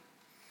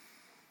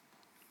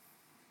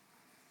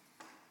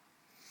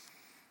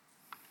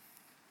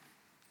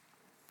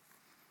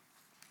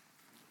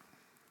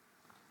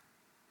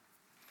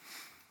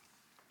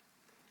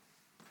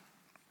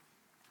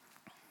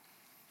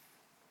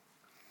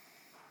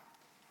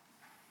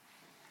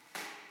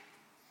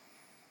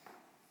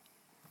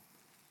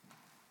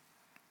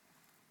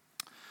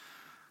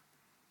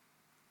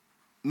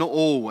not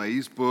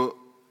always, but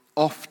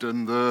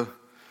often the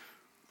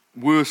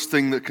worst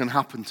thing that can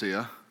happen to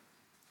you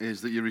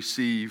is that you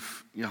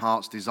receive your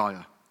heart's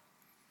desire.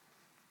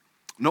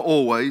 Not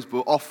always,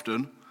 but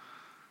often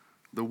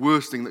the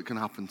worst thing that can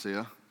happen to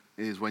you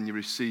is when you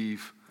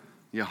receive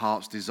your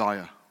heart's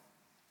desire.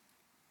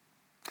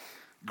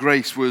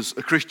 Grace was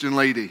a Christian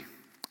lady.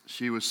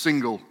 She was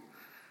single.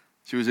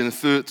 She was in her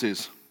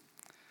 30s.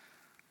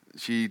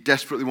 She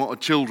desperately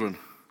wanted children,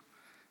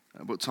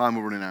 but time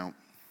was running out.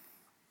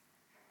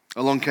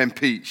 Along came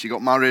Pete. She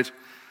got married,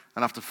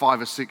 and after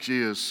 5 or 6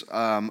 years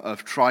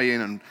of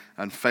trying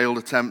and failed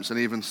attempts and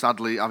even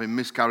sadly having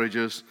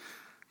miscarriages,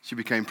 she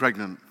became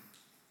pregnant.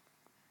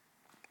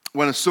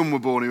 When a son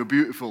was born, he was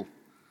beautiful.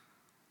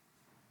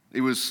 He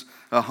was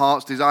her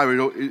heart's desire.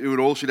 He was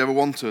all she'd ever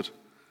wanted.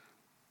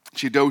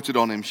 She doted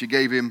on him. She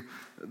gave him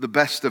the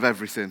best of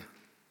everything.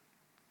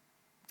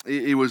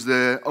 He was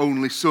their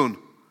only son,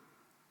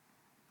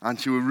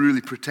 and she was really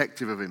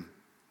protective of him.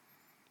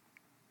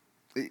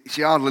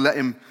 She hardly let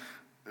him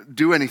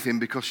do anything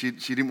because she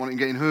didn't want him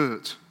getting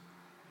hurt.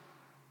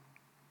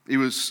 He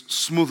was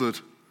smothered.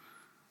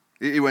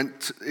 When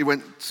he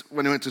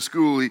went to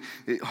school,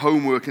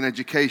 homework and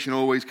education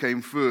always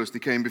came first. They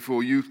came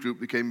before youth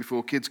group, they came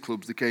before kids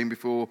clubs, they came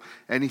before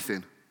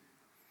anything.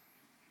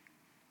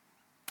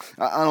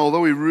 And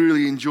although he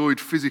really enjoyed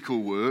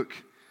physical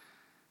work,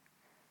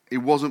 he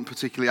wasn't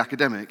particularly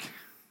academic.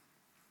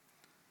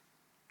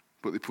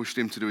 But they pushed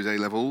him to do his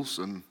A-levels,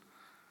 and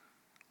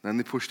then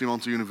they pushed him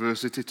on to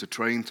university to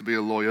train to be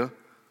a lawyer.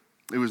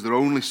 He was their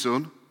only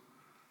son,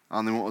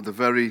 and they wanted the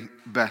very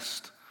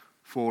best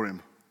for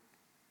him.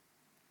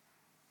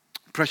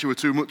 Pressure was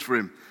too much for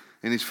him.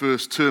 In his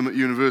first term at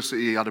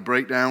university, he had a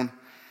breakdown,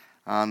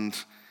 and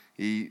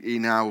he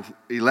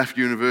left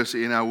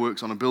university. He now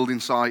works on a building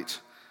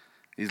site.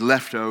 He's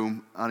left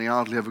home, and he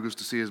hardly ever goes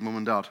to see his mum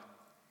and dad.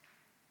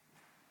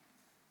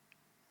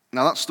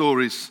 Now that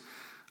story's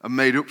a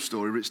made-up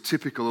story, but it's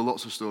typical of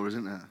lots of stories,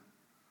 isn't it?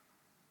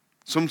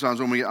 Sometimes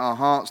when we get our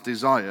heart's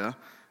desire,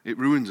 it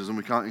ruins us and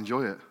we can't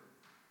enjoy it.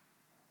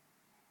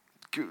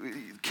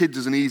 Kids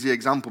is an easy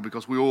example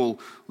because we all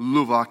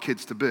love our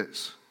kids to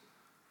bits.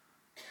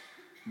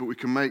 But we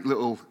can make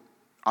little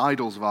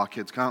idols of our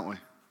kids, can't we?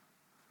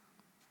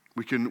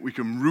 We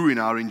can ruin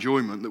our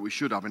enjoyment that we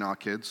should have in our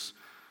kids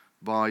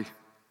by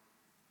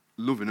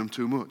loving them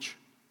too much.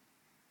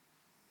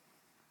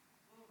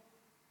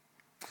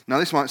 Now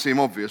this might seem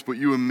obvious, but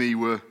you and me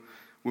were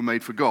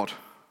made for God.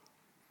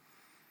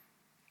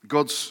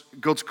 God's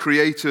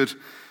created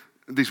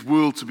this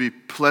world to be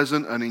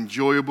pleasant and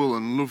enjoyable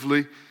and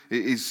lovely.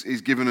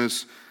 He's given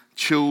us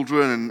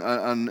children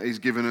and He's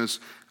given us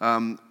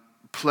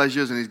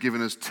pleasures, and He's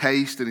given us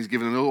taste, and He's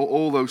given us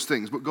all those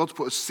things. But God's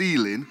put a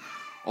ceiling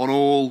on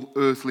all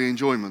earthly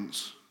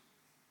enjoyments.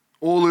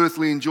 All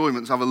earthly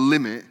enjoyments have a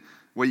limit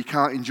where you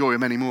can't enjoy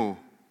them anymore.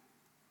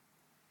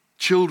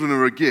 Children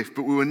are a gift,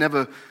 but we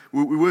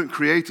weren't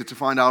created to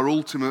find our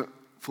ultimate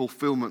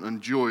fulfillment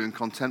and joy and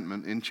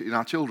contentment in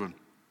our children.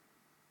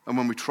 And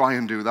when we try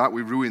and do that,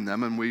 we ruin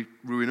them and we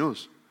ruin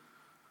us.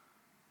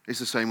 It's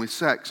the same with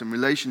sex and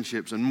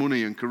relationships and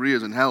money and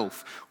careers and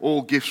health.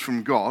 All gifts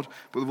from God,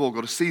 but they've all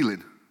got a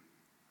ceiling.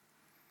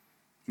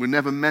 We're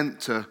never meant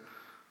to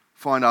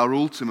find our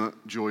ultimate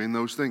joy in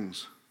those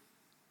things.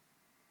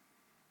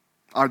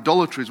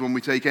 Idolatry is when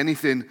we take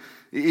anything,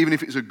 even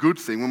if it's a good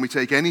thing, when we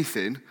take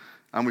anything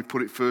and we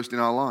put it first in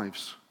our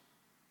lives.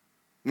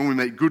 When we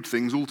make good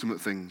things ultimate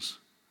things.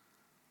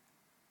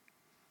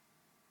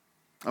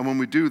 And when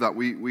we do that,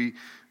 we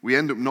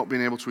end up not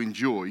being able to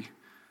enjoy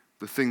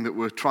the thing that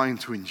we're trying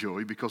to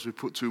enjoy because we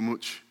put too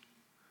much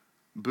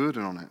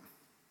burden on it.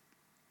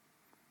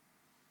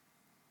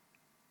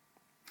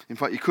 In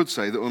fact, you could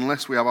say that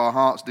unless we have our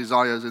heart's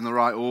desires in the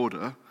right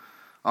order,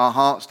 our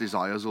heart's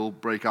desires will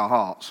break our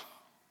hearts.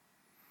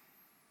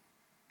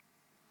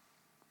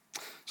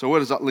 So where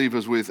does that leave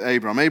us with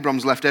Abraham?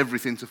 Abraham's left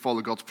everything to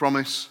follow God's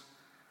promise.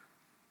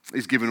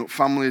 He's given up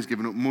family, he's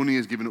given up money,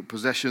 he's given up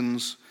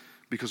possessions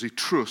because he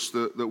trusts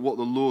that what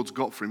the Lord's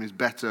got for him is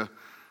better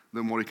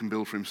than what he can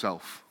build for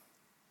himself.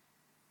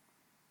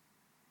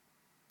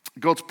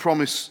 God's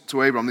promise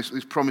to Abraham,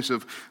 this promise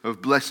of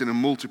blessing and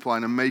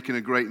multiplying and making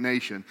a great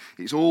nation,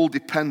 it's all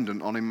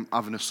dependent on him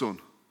having a son.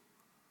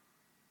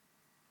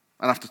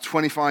 And after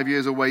 25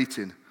 years of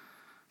waiting,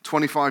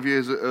 25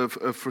 years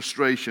of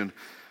frustration,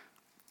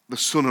 the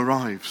son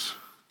arrives.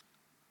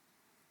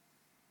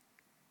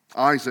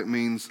 Isaac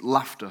means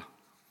laughter.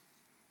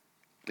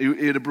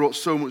 It had brought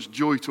so much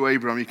joy to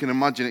Abraham. You can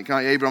imagine it,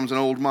 can't you? Abraham's an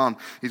old man.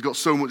 He's got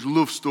so much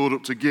love stored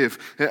up to give.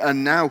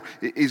 And now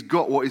he's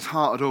got what his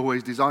heart had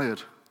always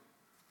desired.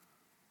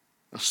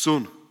 A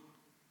son.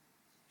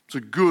 It's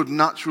a good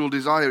natural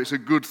desire. It's a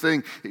good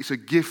thing. It's a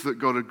gift that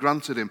God had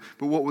granted him.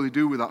 But what will he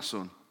do with that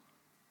son?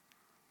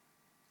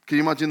 Can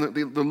you imagine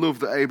the love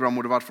that Abraham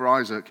would have had for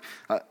Isaac?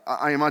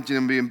 I imagine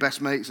them being best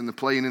mates and they're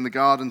playing in the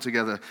garden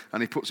together,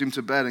 and he puts him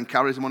to bed and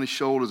carries him on his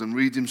shoulders and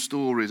reads him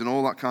stories and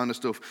all that kind of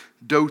stuff,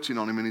 doting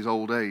on him in his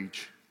old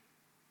age.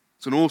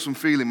 It's an awesome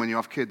feeling when you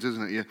have kids,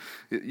 isn't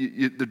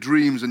it? The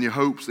dreams and your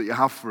hopes that you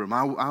have for them,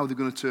 how are they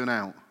going to turn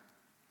out?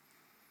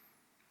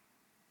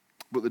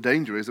 But the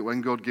danger is that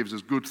when God gives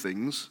us good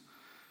things,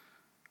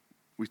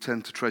 we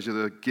tend to treasure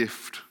the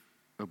gift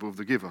above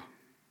the giver.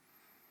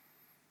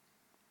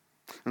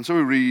 And so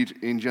we read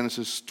in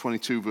Genesis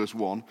 22, verse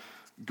 1,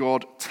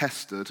 God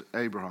tested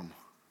Abraham.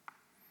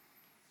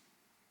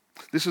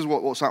 This is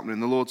what's happening.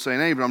 The Lord's saying,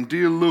 Abraham, do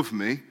you love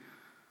me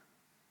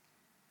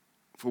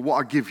for what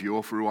I give you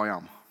or for who I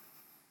am?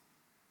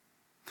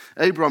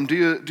 Abraham,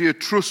 do you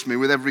trust me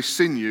with every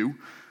sinew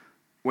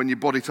when your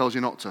body tells you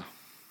not to?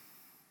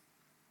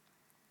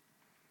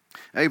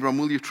 Abraham,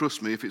 will you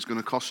trust me if it's going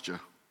to cost you?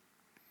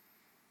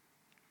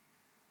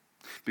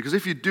 Because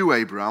if you do,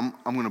 Abraham,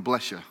 I'm going to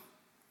bless you.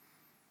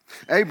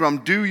 Abraham,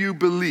 do you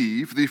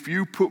believe that if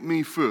you put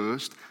me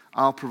first,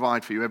 I'll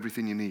provide for you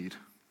everything you need?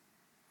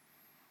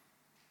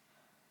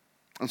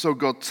 And so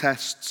God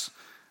tests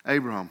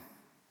Abraham.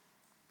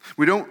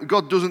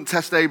 God doesn't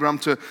test Abraham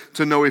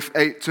to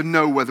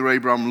know whether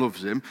Abraham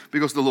loves him,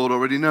 because the Lord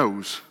already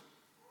knows.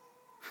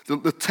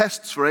 The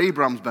test's for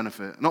Abraham's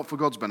benefit, not for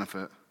God's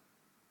benefit.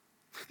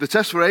 The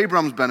test for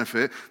Abraham's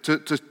benefit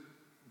to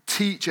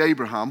teach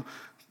Abraham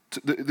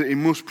that he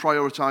must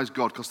prioritize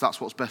God, because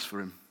that's what's best for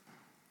him.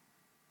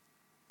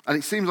 And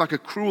it seems like a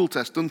cruel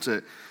test, doesn't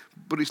it?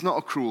 But it's not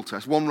a cruel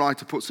test. One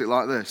writer puts it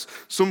like this: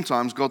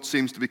 sometimes God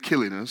seems to be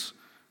killing us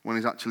when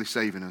he's actually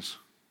saving us.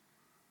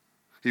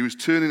 He was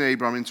turning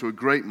Abraham into a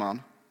great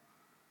man,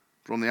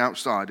 but on the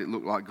outside it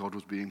looked like God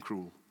was being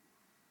cruel.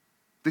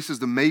 This is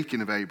the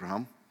making of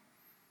Abraham.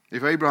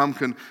 If Abraham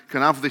can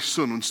have this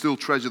son and still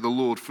treasure the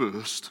Lord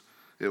first,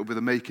 it'll be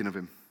the making of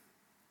him.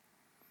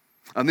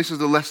 And this is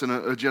the lesson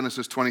of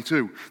Genesis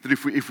 22, that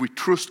if we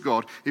trust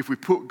God, if we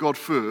put God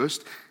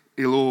first,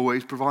 he'll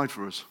always provide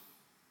for us.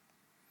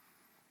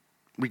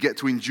 We get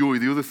to enjoy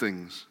the other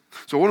things.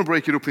 So I want to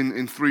break it up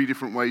in three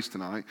different ways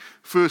tonight.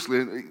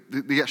 Firstly,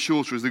 they get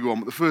shorter as they go on,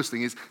 but the first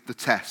thing is the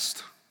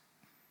test.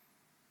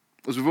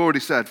 As we've already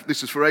said,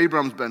 this is for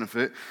Abraham's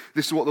benefit.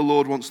 This is what the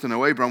Lord wants to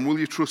know. Abraham, will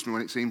you trust me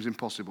when it seems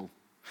impossible?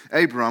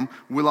 Abraham,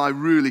 will I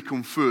really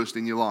come first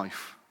in your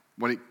life?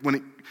 When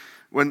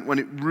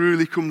it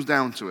really comes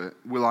down to it,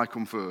 will I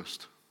come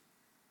first?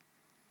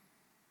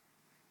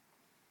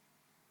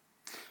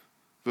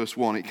 Verse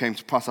 1, it came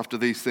to pass after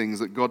these things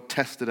that God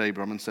tested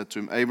Abraham and said to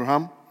him,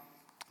 Abraham,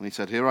 and he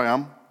said, here I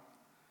am.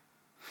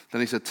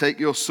 Then he said, take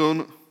your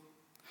son,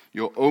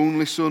 your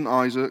only son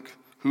Isaac,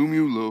 whom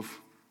you love,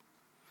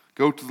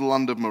 go to the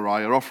land of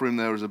Moriah, offer him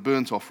there as a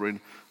burnt offering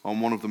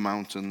on one of the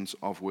mountains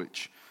of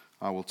which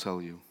I will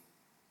tell you.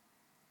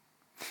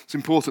 It's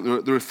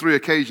important, there are three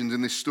occasions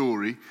in this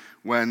story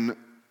when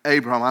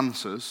Abraham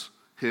answers,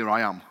 here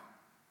I am.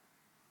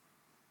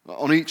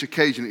 On each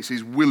occasion, it's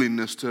his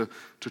willingness to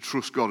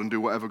trust God and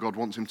do whatever God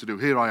wants him to do.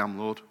 Here I am,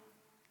 Lord.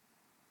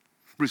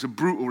 But it's a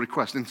brutal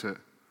request, isn't it?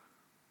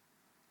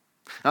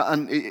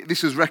 And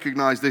this is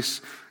recognized,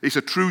 it's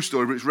a true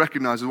story, but it's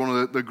recognized as one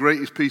of the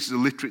greatest pieces of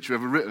literature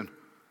ever written.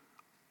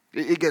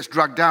 It gets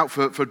dragged out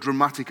for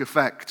dramatic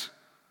effect.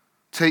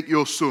 Take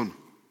your son,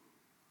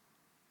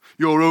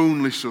 your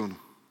only son,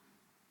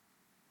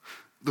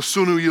 the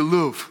son who you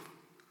love,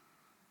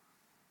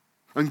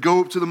 and go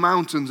up to the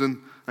mountains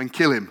and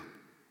kill him.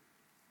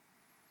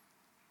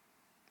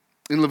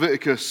 In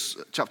Leviticus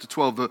chapter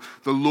 12,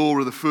 the law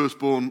of the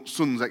firstborn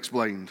sons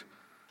explained.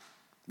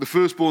 The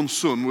firstborn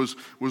son was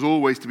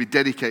always to be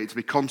dedicated, to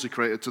be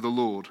consecrated to the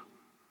Lord.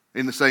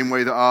 In the same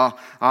way that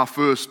our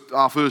first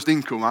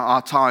income,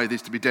 our tithe,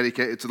 is to be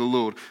dedicated to the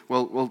Lord.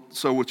 Well,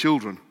 so were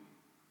children.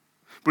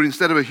 But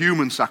instead of a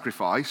human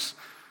sacrifice,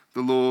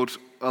 the Lord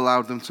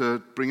allowed them to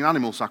bring an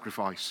animal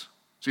sacrifice.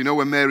 So you know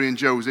when Mary and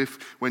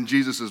Joseph, when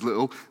Jesus is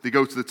little, they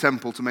go to the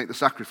temple to make the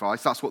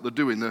sacrifice. That's what they're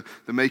doing. They're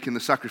making the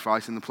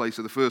sacrifice in the place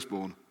of the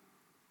firstborn.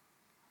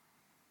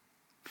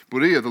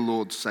 But here the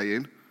Lord's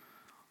saying,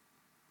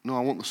 no,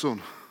 I want the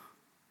son.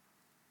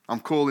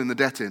 I'm calling the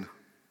debt in.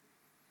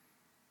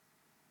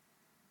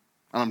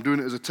 And I'm doing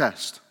it as a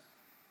test.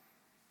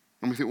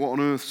 And we think, what on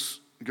earth's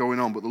going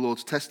on? But the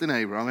Lord's testing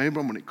Abraham.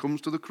 Abraham, when it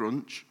comes to the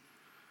crunch,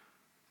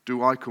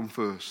 do I come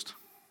first?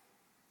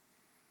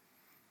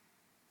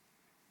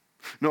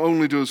 Not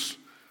only does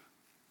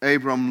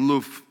Abraham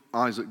love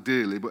Isaac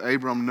dearly, but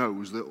Abraham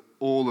knows that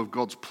all of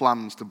God's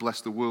plans to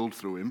bless the world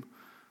through him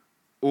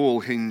all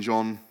hinge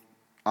on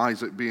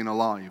Isaac being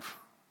alive.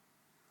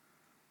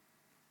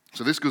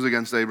 So this goes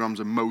against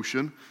Abraham's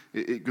emotion.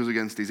 It goes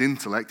against his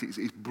intellect.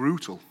 It's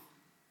brutal.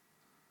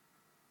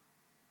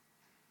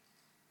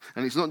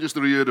 And it's not just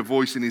that he heard a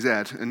voice in his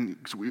head, and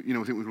we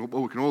think,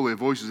 we can all hear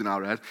voices in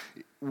our head.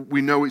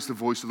 We know it's the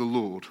voice of the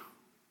Lord.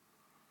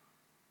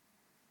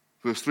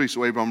 Verse 3,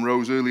 so Abraham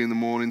rose early in the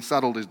morning,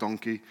 saddled his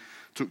donkey,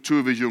 took two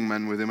of his young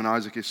men with him and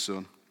Isaac his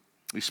son.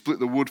 He split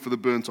the wood for the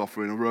burnt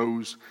offering,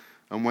 arose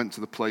and went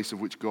to the place of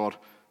which God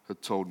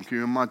had told him. Can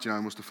you imagine how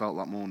he must have felt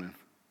that morning?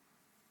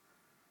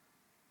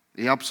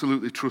 He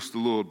absolutely trusts the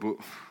Lord, but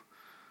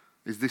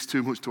is this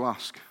too much to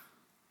ask?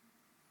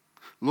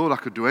 Lord, I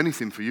could do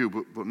anything for you,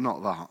 but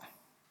not that.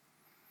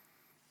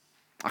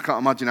 I can't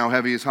imagine how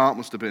heavy his heart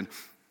must have been.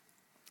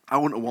 I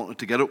wouldn't have wanted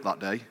to get up that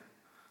day.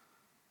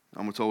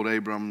 And we're told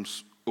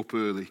Abraham's up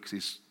early because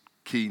he's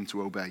keen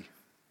to obey.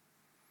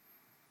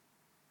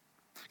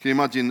 Can you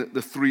imagine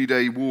the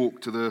 3-day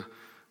walk to the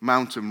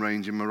mountain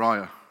range in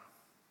Moriah?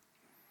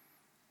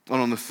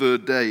 And on the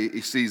 3rd day,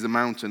 he sees the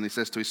mountain. He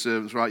says to his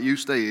servants, right, you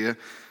stay here.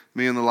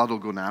 Me and the lad will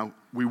go now.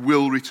 We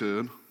will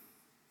return.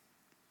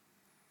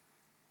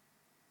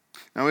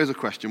 Now here's a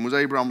question. Was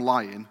Abraham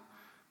lying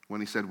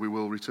when he said we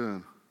will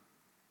return?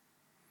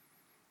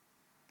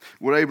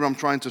 Was Abraham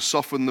trying to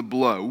soften the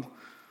blow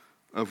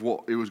of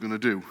what he was going to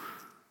do?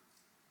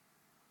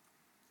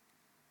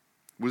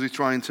 Was he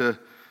trying to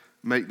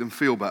make them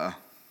feel better?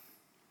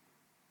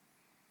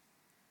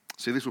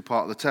 See, this was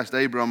part of the test.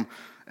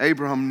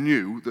 Abraham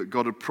knew that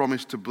God had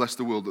promised to bless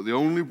the world, that the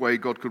only way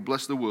God could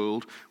bless the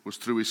world was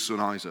through his son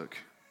Isaac.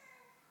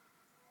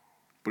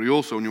 But he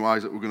also knew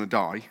Isaac was going to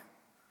die.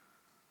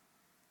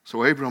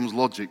 So Abraham's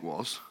logic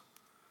was,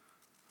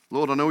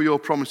 Lord, I know your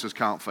promises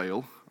can't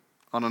fail,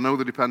 and I know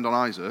they depend on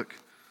Isaac,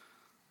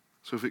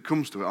 so if it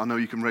comes to it, I know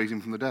you can raise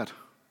him from the dead.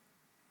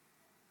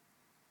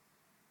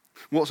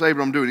 What's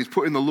Abraham doing? He's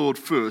putting the Lord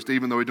first,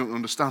 even though he doesn't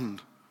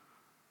understand.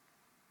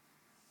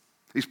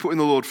 He's putting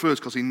the Lord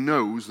first because he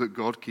knows that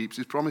God keeps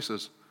his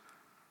promises.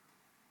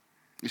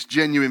 It's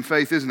genuine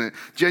faith, isn't it?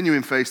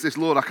 Genuine faith, this,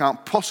 Lord, I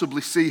can't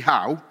possibly see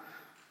how,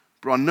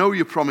 but I know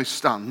your promise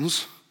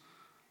stands,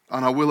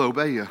 and I will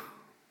obey you.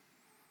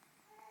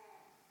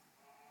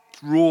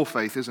 It's raw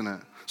faith, isn't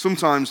it?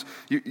 Sometimes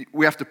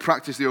we have to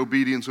practice the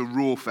obedience of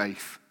raw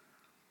faith.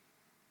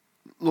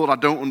 Lord, I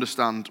don't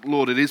understand.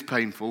 Lord, it is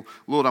painful.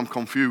 Lord, I'm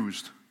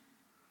confused.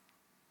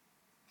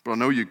 But I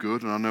know you're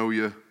good, and I know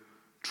you're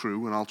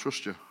true, and I'll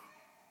trust you.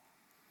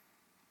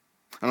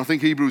 And I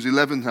think Hebrews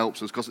 11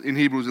 helps us, because in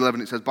Hebrews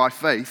 11 it says, by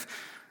faith,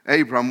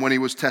 Abraham, when he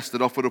was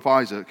tested, offered up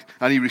Isaac,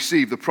 and he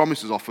received the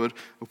promises offered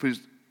up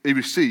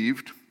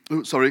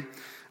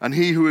and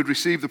he who had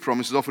received the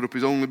promises offered up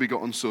his only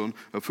begotten son,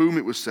 of whom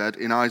it was said,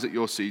 in Isaac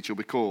your seed shall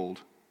be called.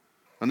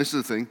 And this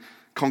is the thing,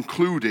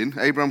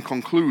 Abraham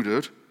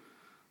concluded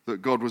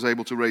that God was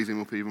able to raise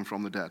him up even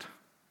from the dead.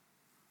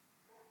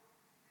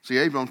 See,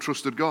 Abraham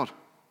trusted God.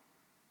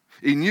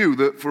 He knew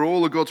that for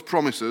all of God's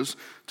promises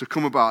to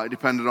come about, it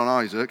depended on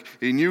Isaac.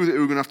 He knew that he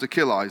was going to have to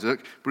kill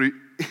Isaac, but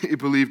he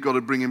believed God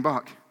would bring him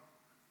back.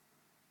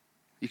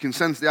 You can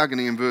sense the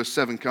agony in verse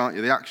 7, can't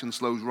you? The action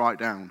slows right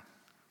down.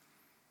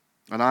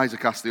 And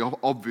Isaac asked the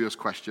obvious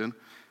question,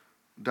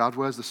 Dad,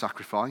 where's the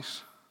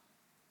sacrifice?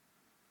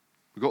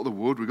 We've got the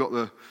wood, we've got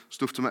the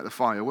stuff to make the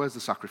fire. Where's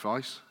the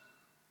sacrifice?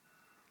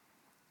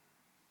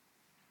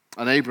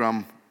 And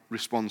Abraham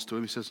responds to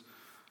him. He says,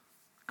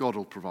 God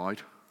will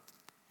provide.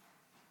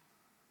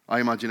 I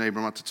imagine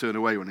Abraham had to turn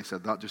away when he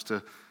said that, just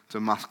to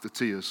mask the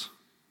tears.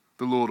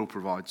 The Lord will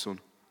provide,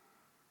 son.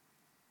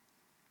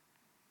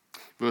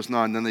 Verse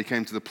 9, then they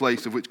came to the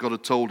place of which God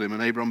had told him,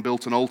 and Abraham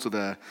built an altar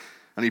there,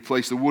 and he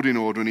placed the wood in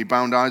order, and he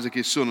bound Isaac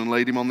his son and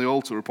laid him on the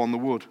altar upon the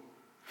wood.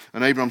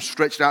 And Abraham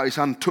stretched out his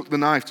hand, took the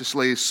knife to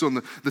slay his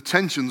son. The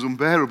tension's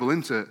unbearable,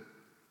 isn't it?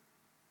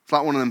 It's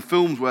like one of them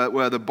films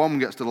where the bomb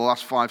gets to the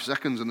last 5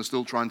 seconds and they're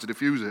still trying to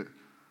defuse it.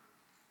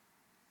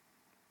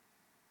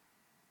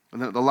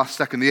 And then at the last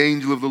second, the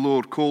angel of the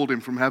Lord called him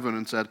from heaven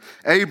and said,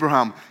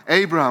 Abraham,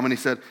 Abraham. And he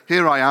said,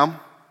 here I am.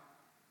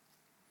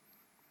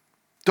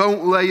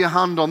 Don't lay your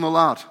hand on the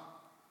lad.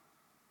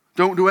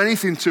 Don't do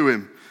anything to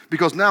him,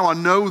 because now I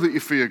know that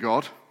you fear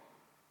God,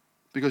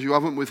 because you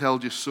haven't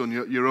withheld your son,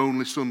 your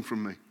only son,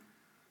 from me.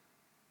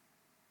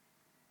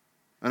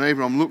 And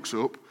Abraham looks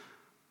up,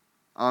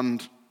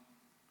 and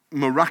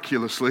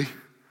miraculously,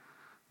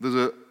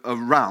 there's a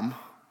ram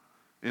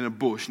in a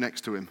bush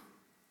next to him.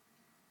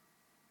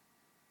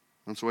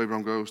 And so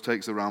Abraham goes,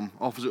 takes the ram,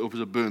 offers it up as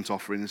a burnt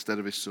offering instead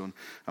of his son.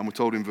 And we're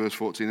told in verse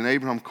 14, and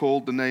Abraham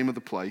called the name of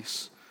the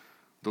place,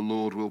 the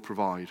Lord will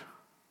provide.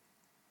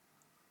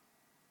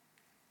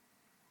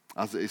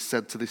 As it is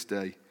said to this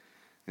day,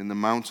 in the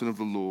mountain of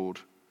the Lord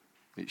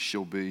it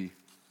shall be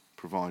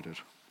provided.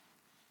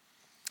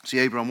 See,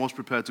 Abraham was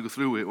prepared to go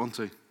through with it,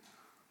 wasn't he?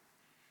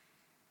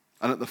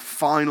 And at the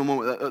final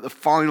moment, at the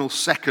final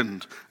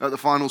second, at the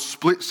final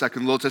split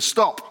second, the Lord says,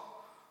 stop.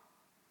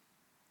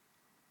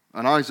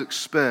 And Isaac's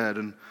spared,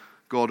 and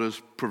God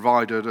has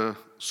provided a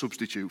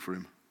substitute for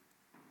him.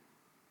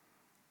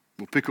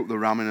 We'll pick up the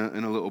ram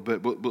in a little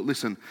bit, but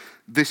listen,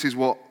 this is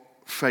what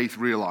faith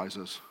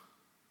realizes.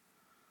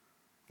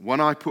 When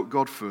I put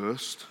God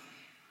first,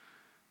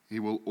 he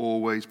will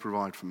always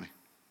provide for me.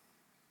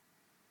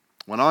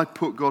 When I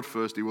put God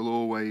first, he will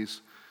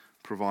always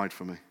provide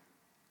for me.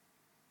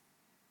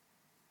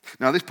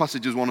 Now, this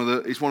passage is one of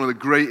the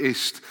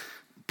greatest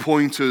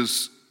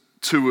pointers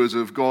to us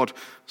of God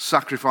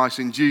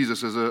sacrificing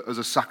Jesus as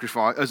a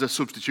sacrifice, as a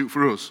substitute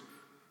for us.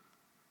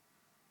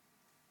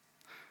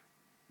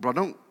 But I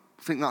don't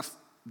think that's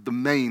the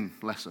main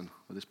lesson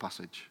of this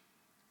passage.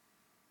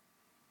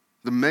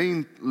 The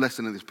main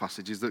lesson of this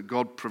passage is that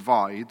God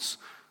provides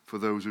for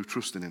those who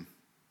trust in him.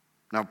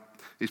 Now,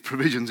 his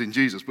provision's in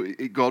Jesus, but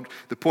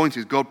the point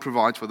is God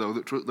provides for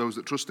those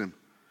that trust him.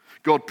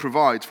 God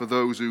provides for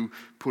those who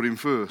put him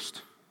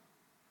first.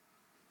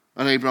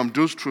 And Abraham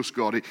does trust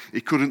God.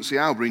 He couldn't see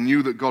how, but he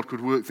knew that God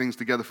could work things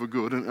together for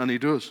good, and he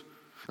does.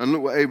 And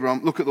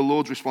look at the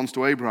Lord's response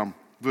to Abraham.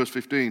 Verse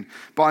 15,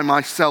 by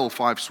myself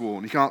I've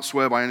sworn. You can't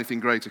swear by anything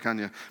greater, can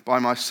you? By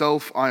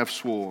myself I have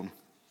sworn,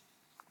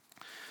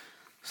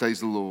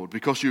 says the Lord,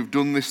 because you've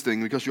done this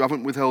thing, because you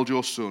haven't withheld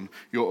your son,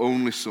 your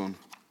only son.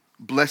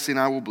 Blessing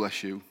I will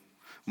bless you.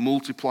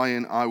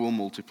 Multiplying I will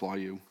multiply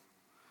you.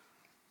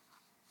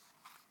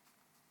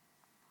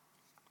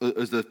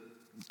 As the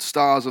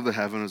stars of the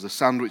heaven, as the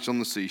sand which on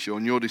the seashore,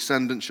 and your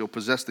descendants shall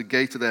possess the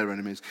gate of their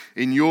enemies.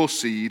 In your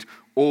seed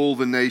all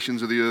the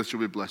nations of the earth shall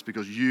be blessed,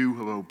 because you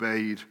have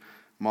obeyed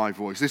my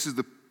voice. This is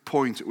the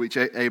point at which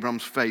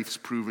Abraham's faith's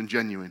proven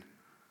genuine.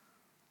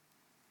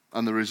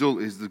 And the result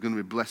is there's going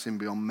to be blessing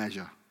beyond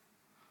measure.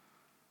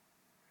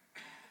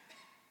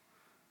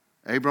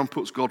 Abraham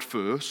puts God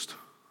first,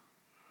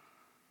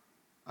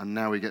 and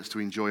now he gets to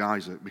enjoy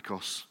Isaac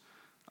because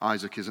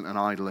Isaac isn't an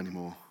idol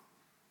anymore.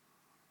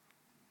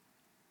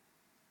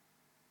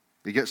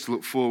 He gets to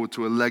look forward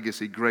to a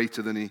legacy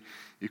greater than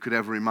he could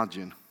ever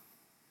imagine.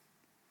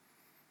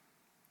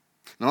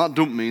 Now that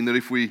doesn't mean that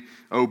if we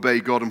obey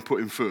God and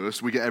put him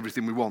first, we get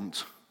everything we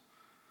want.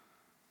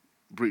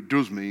 But it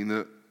does mean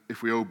that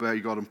if we obey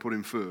God and put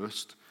him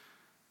first,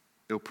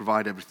 he'll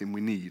provide everything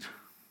we need.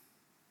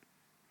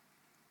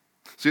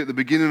 See, at the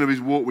beginning of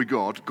his walk with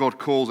God, God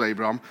calls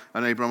Abraham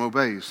and Abraham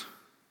obeys.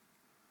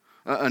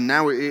 And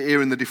now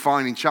here in the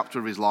defining chapter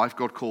of his life,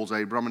 God calls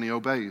Abraham and he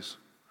obeys.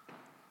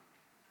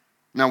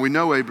 Now we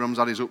know Abraham's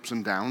had his ups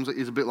and downs.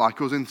 He's a bit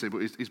like us, isn't he?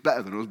 But he's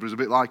better than us, but he's a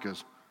bit like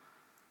us.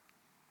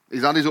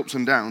 He's had his ups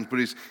and downs, but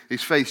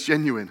his faith's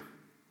genuine.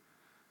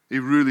 He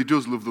really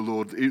does love the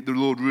Lord. The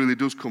Lord really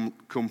does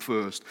come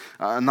first.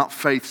 And that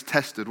faith's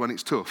tested when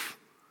it's tough.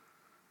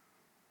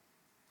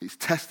 It's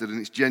tested and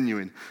it's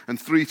genuine. And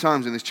 3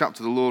 times in this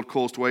chapter the Lord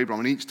calls to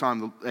Abraham, and each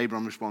time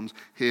Abraham responds,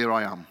 here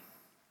I am.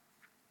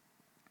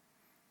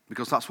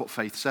 Because that's what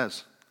faith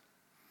says.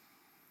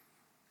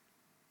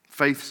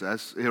 Faith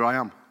says, here I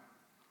am.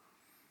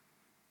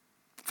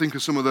 Think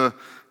of some of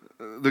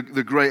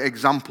the great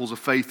examples of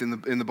faith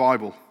in the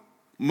Bible.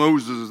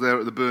 Moses is there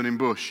at the burning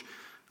bush,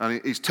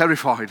 and he's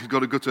terrified. He's got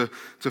to go to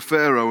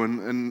Pharaoh,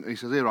 and he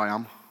says, here I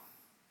am.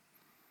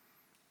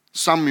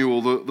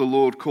 Samuel, the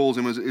Lord calls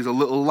him as a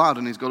little lad,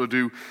 and he's got to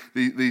do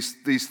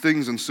these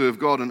things and serve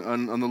God,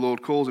 and the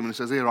Lord calls him and he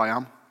says, here I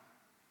am.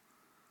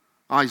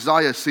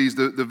 Isaiah sees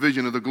the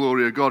vision of the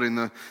glory of God in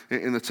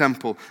the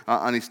temple,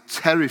 and he's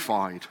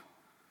terrified.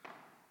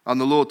 And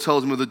the Lord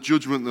tells him of the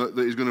judgment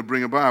that he's going to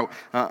bring about,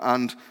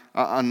 and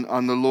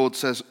the Lord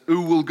says,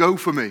 who will go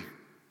for me?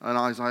 And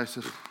Isaiah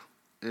says,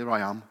 here I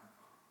am.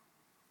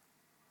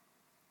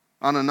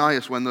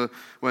 Ananias,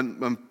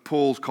 when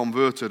Paul's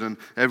converted and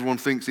everyone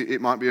thinks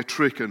it might be a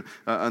trick and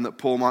that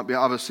Paul might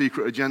have a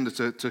secret agenda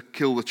to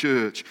kill the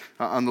church,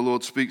 and the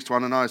Lord speaks to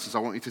Ananias and says, I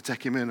want you to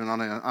take him in. And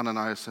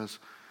Ananias says,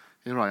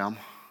 here I am.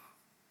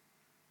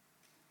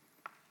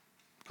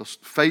 Because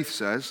faith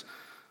says,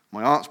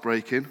 my heart's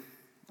breaking,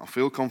 I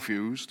feel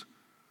confused,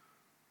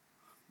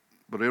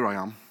 but here I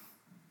am.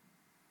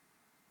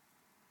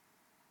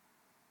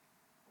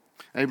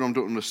 Abraham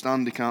doesn't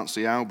understand, he can't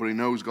see how, but he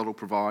knows God will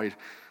provide.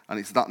 And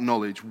it's that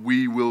knowledge,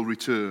 we will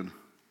return.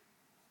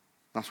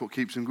 That's what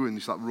keeps him going.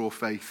 It's that raw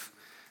faith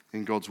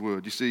in God's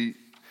word. You see,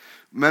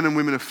 men and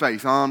women of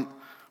faith aren't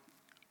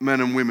men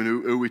and women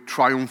who we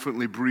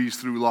triumphantly breeze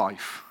through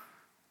life.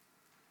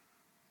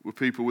 We're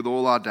people with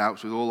all our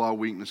doubts, with all our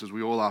weaknesses,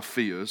 with all our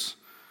fears,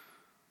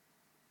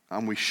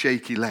 and with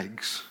shaky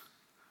legs.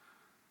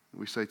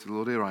 We say to the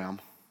Lord, here I am.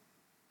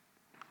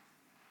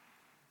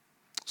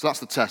 So that's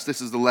the test.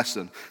 This is the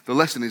lesson. The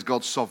lesson is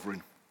God's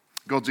sovereign.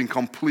 God's in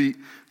complete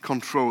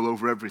control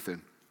over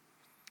everything.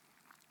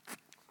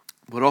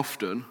 But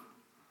often,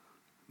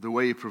 the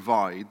way he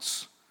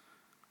provides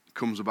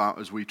comes about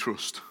as we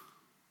trust.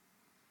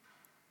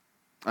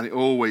 And it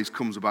always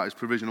comes about, his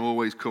provision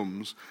always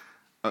comes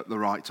at the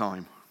right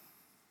time.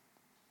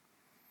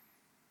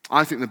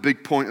 I think the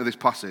big point of this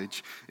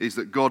passage is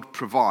that God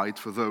provides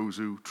for those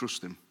who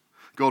trust him.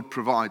 God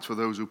provides for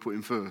those who put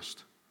him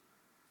first.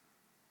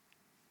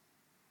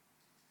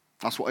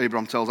 That's what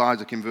Abraham tells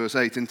Isaac in verse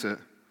 8, isn't it?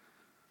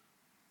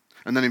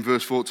 And then in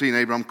verse 14,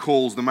 Abraham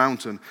calls the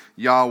mountain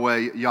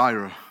Yahweh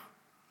Yireh.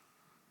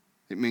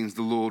 It means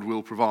the Lord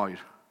will provide.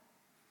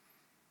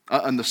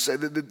 And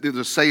there's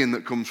a saying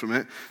that comes from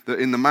it, that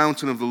in the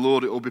mountain of the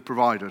Lord it will be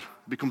provided.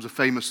 It becomes a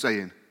famous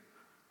saying.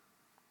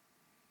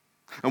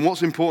 And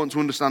what's important to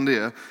understand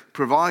here,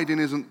 providing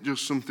isn't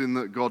just something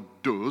that God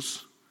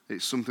does,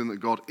 it's something that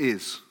God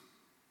is.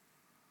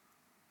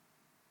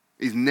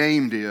 He's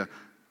named here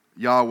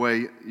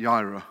Yahweh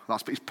Yireh.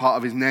 It's part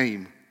of his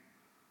name.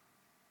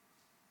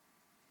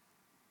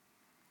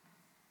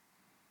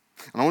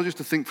 And I want you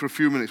to think for a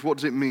few minutes, what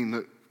does it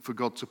mean for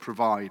God to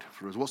provide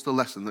for us? What's the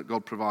lesson that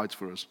God provides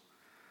for us?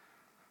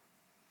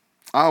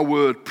 Our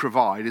word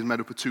provide is made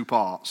up of 2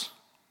 parts.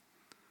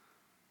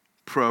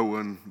 Pro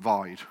and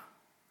vide.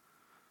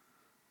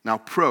 Now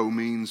pro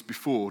means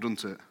before,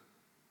 doesn't it?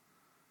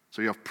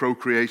 So you have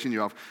procreation,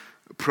 you have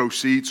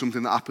proceed,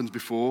 something that happens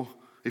before.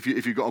 If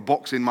you've got a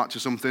boxing match or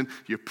something,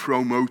 you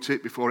promote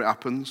it before it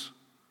happens.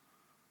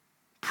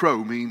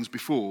 Pro means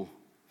before.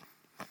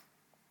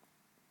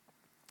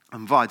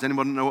 And vide,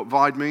 anybody know what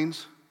vide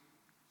means?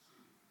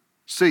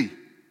 See.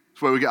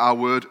 It's where we get our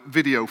word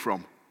video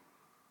from.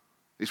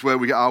 It's where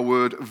we get our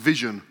word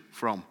vision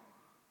from.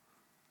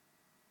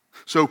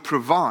 So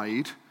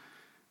provide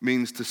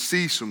means to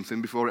see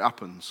something before it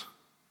happens.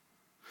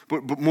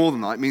 But more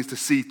than that, it means to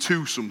see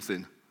to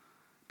something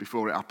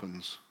before it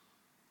happens.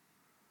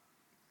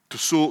 To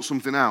sort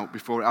something out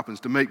before it happens.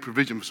 To make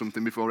provision for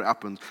something before it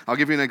happens. I'll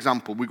give you an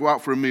example. We go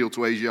out for a meal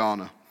to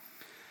Asiana.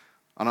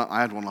 And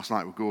I had one last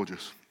night. It was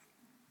gorgeous.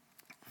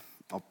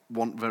 I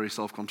want very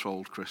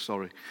self-controlled, Chris,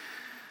 sorry.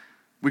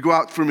 We go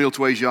out for a meal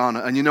to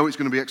Asiana, and you know it's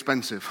going to be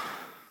expensive.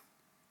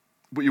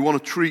 But you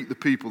want to treat the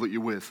people that you're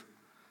with.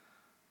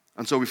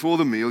 And so before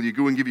the meal, you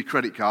go and give your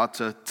credit card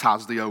to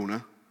Taz, the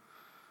owner.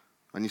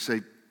 And you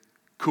say,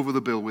 cover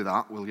the bill with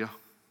that, will you?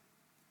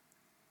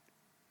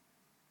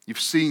 You've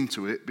seen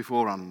to it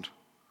beforehand.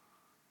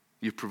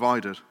 You've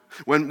provided.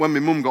 When my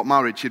mum got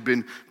married, she'd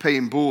been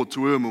paying board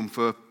to her mum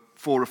for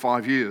 4 or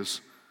 5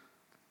 years.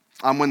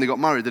 And when they got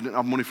married, they didn't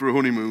have money for a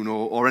honeymoon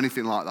or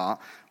anything like that.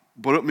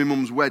 But at my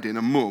mum's wedding,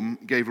 a mum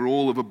gave her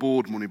all of her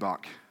board money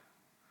back.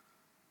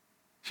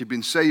 She'd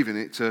been saving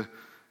it to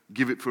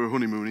give it for a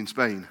honeymoon in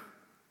Spain.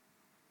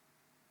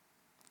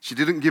 She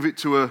didn't give it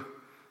to her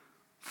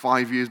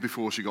 5 years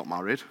before she got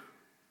married.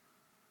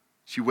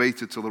 She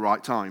waited till the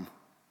right time.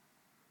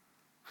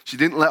 She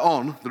didn't let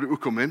on that it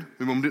would come in.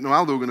 My mum didn't know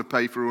how they were going to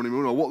pay for a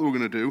honeymoon or what they were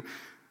going to do.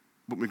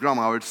 But my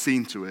grandma had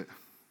seen to it.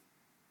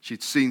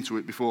 She'd seen to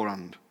it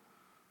beforehand.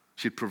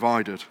 She'd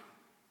provided.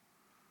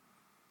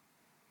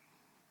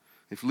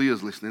 If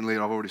Leah's listening,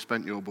 Leah, I've already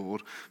spent your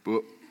board,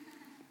 but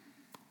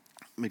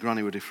my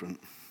granny were different.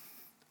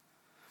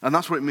 And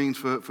that's what it means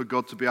for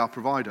God to be our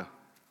provider.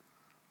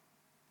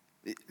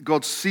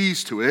 God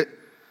sees to it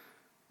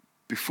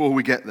before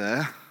we get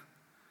there,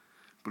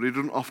 but he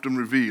doesn't often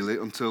reveal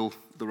it until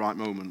the right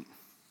moment,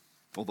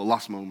 or the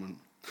last moment.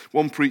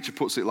 One preacher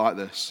puts it like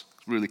this,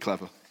 it's really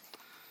clever.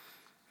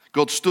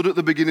 God stood at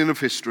the beginning of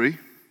history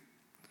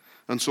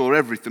and saw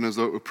everything as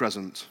though it were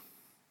present.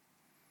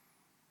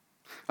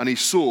 And he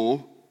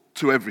saw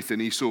to everything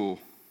he saw.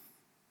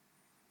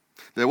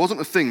 There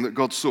wasn't a thing that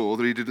God saw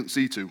that he didn't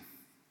see to.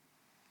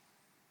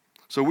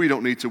 So we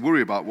don't need to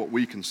worry about what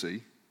we can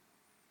see,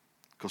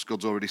 because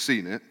God's already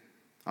seen it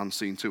and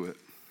seen to it.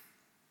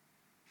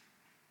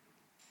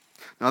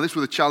 Now this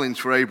was a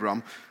challenge for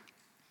Abraham.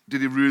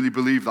 Did he really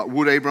believe that?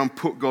 Would Abraham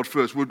put God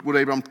first? Would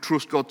Abraham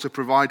trust God to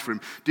provide for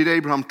him? Did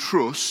Abraham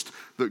trust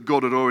that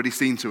God had already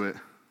seen to it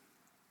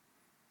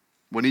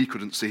when he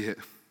couldn't see it?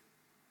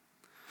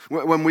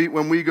 When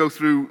we go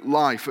through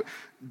life,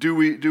 do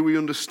we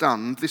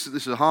understand? This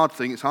is a hard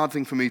thing. It's a hard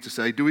thing for me to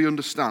say. Do we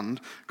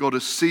understand God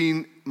has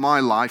seen my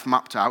life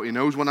mapped out? He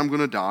knows when I'm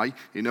going to die.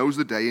 He knows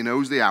the day. He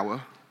knows the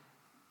hour.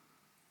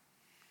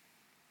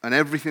 And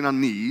everything I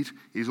need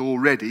is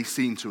already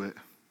seen to it.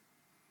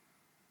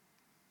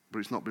 But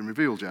it's not been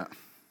revealed yet.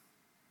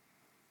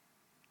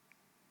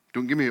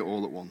 Don't give me it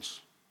all at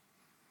once.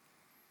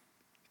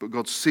 But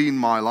God's seen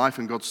my life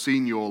and God's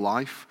seen your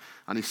life.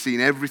 And he's seen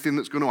everything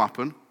that's going to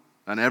happen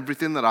and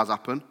everything that has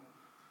happened.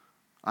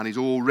 And he's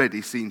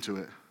already seen to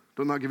it.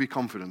 Doesn't that give you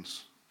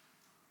confidence?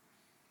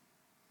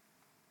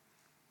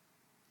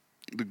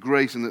 The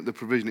grace and the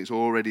provision, it's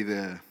already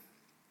there.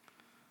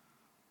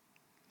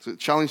 So it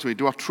challenged me,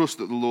 do I trust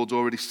that the Lord's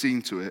already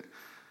seen to it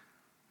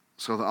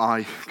so that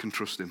I can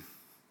trust him?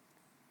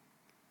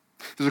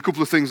 There's a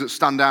couple of things that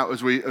stand out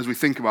as we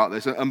think about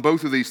this, and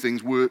both of these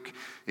things work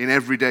in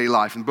everyday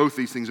life, and both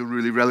these things are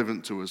really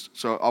relevant to us.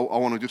 So I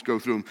want to just go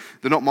through them.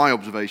 They're not my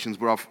observations,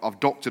 but I've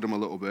doctored them a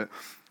little bit.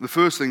 The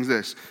first thing is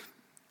this.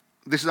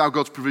 This is how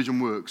God's provision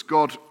works.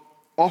 God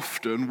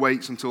often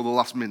waits until the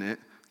last minute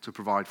to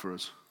provide for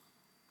us,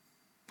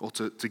 or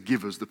to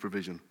give us the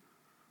provision.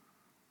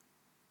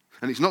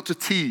 And it's not to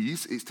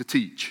tease, it's to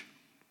teach.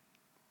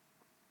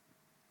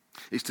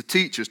 It's to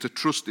teach us to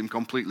trust him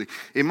completely.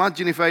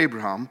 Imagine if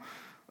Abraham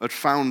had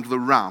found the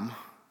ram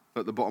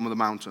at the bottom of the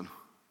mountain.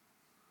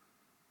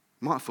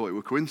 He might have thought it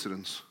was a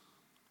coincidence.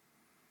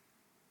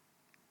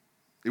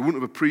 He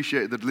wouldn't have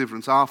appreciated the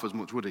deliverance half as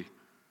much, would he?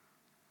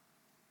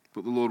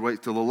 But the Lord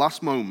waits till the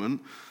last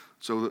moment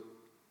so that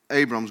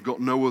Abraham's got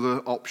no other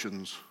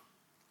options.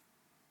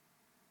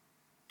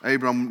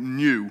 Abraham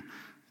knew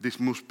this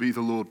must be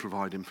the Lord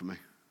providing for me.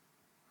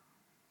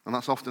 And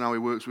that's often how he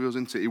works with us,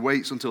 isn't it? He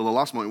waits until the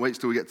last moment. He waits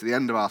till we get to the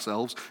end of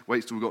ourselves.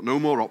 Waits till we've got no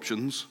more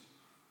options.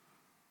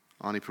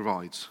 And he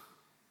provides.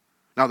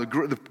 Now, the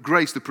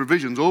grace, the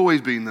provision's always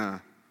been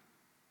there.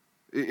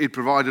 He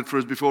provided for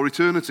us before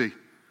eternity.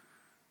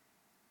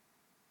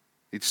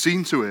 He'd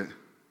seen to it.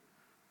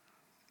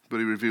 But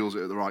he reveals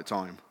it at the right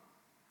time.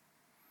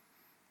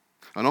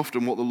 And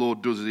often what the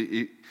Lord does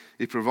is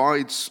he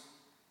provides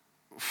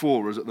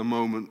for us at the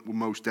moment we're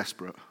most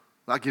desperate.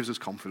 That gives us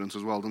confidence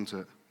as well, doesn't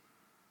it?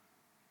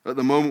 At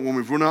the moment when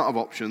we've run out of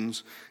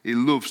options, he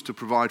loves to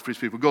provide for his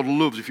people. God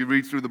loves, if you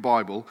read through the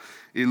Bible,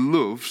 he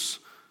loves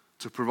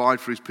to provide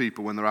for his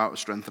people when they're out of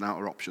strength and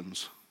out of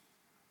options.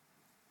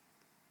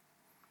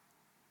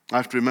 I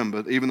have to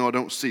remember, even though I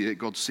don't see it,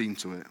 God's seen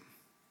to it.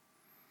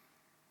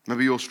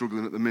 Maybe you're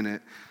struggling at the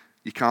minute.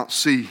 You can't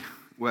see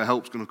where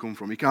help's going to come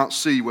from. You can't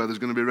see where there's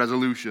going to be a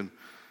resolution.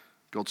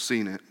 God's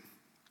seen it,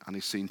 and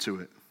he's seen to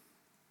it.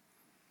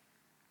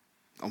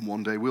 And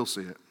one day we'll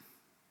see it.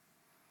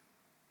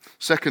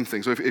 Second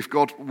thing, so if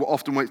God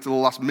often waits till the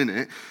last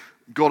minute,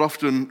 God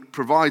often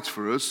provides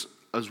for us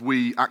as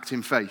we act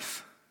in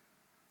faith.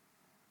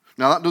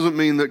 Now that doesn't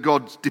mean that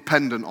God's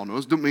dependent on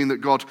us. Doesn't mean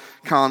that God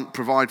can't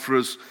provide for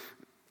us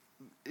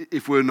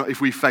if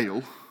we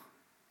fail.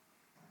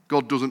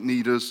 God doesn't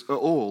need us at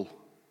all.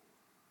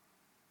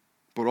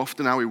 But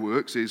often how he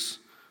works is,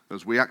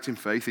 as we act in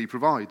faith, he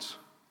provides.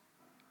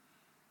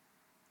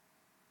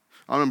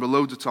 I remember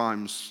loads of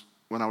times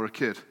when I was a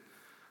kid,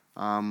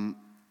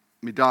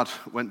 my dad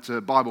went to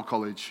Bible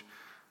college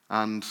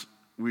and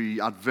we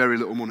had very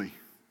little money.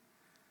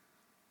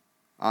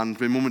 And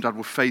my mum and dad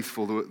were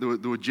faithful, they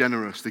were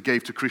generous, they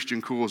gave to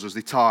Christian causes,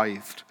 they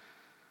tithed.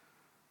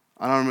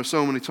 And I remember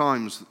so many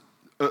times,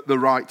 at the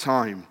right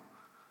time,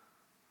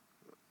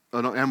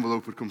 an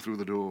envelope would come through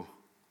the door.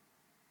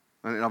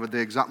 And it'd have the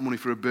exact money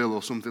for a bill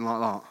or something like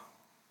that.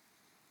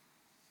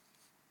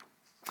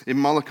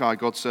 In Malachi,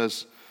 God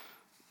says,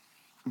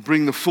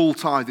 bring the full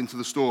tithe into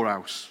the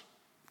storehouse.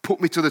 Put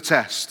me to the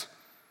test.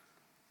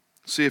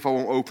 See if I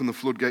won't open the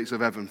floodgates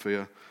of heaven for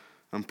you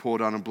and pour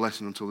down a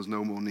blessing until there's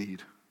no more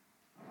need.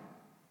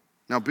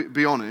 Now,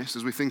 be honest,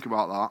 as we think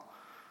about that,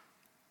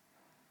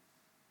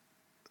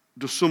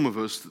 do some of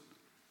us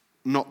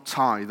not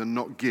tithe and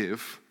not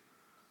give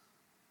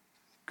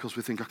because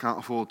we think I can't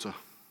afford to?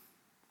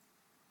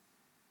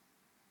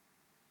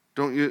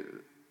 Don't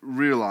you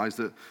realize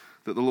that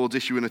the Lord's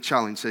issuing a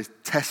challenge, says,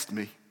 test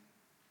me,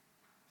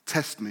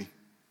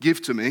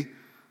 give to me,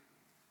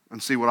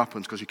 and see what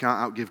happens, because you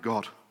can't outgive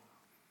God.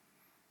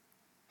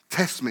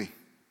 Test me.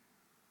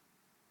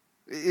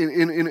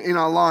 In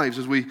our lives,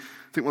 as we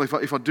think,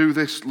 well, if I do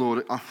this,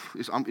 Lord,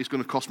 it's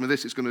going to cost me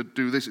this, it's going to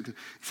do this. He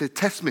said,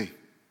 test me.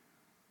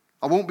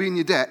 I won't be in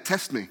your debt,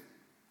 test me.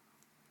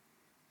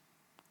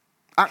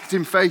 Act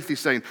in faith, he's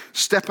saying.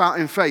 Step out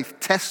in faith,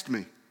 test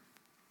me.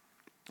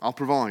 I'll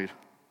provide.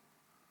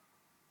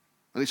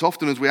 And it's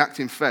often as we act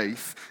in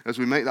faith, as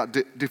we make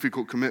that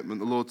difficult commitment,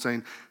 the Lord's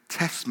saying,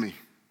 test me.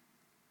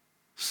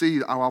 See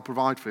how I'll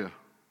provide for you.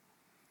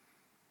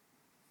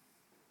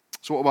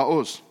 So what about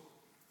us?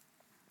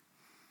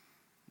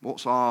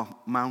 What's our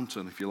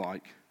mountain, if you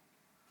like?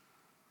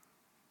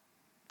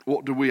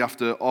 What do we have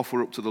to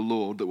offer up to the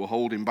Lord that we're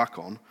holding back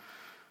on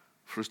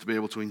for us to be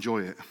able to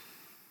enjoy it?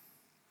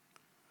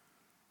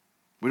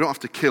 We don't have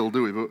to kill,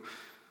 do we? But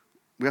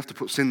we have to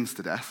put sins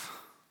to death.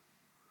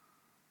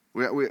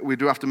 We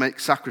do have to make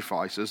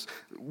sacrifices.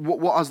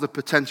 What has the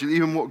potential,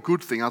 even what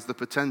good thing has the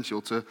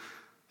potential to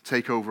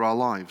take over our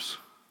lives?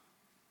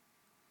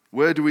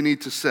 Where do we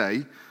need to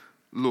say,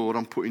 Lord,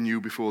 I'm putting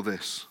you before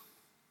this?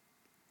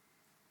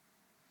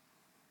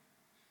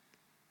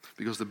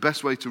 Because the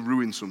best way to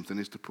ruin something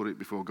is to put it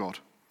before God.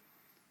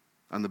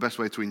 And the best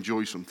way to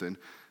enjoy something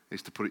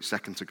is to put it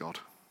second to God.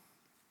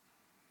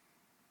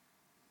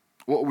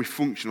 What are we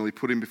functionally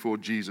putting before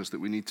Jesus that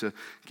we need to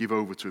give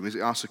over to him? Is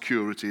it our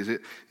security? Is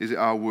it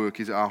our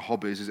work? Is it our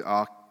hobbies? Is it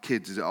our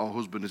kids? Is it our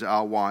husband? Is it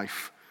our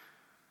wife?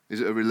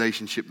 Is it a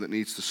relationship that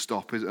needs to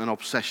stop? Is it an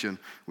obsession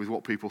with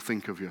what people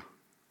think of you?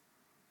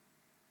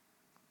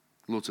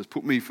 The Lord says,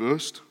 put me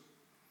first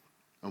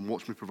and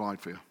watch me provide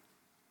for you.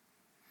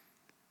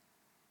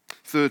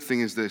 Third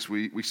thing is this,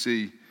 we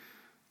see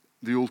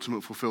the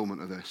ultimate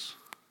fulfillment of this.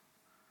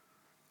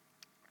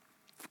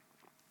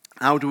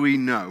 How do we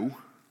know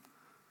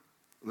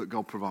that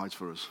God provides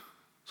for us?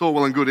 It's all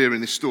well and good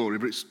hearing this story,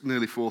 but it's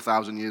nearly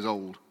 4,000 years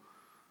old.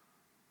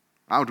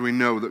 How do we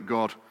know that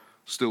God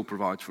still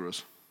provides for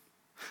us?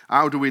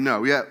 How do we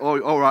know? Yeah,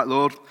 all right,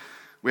 Lord,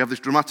 we have this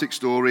dramatic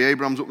story.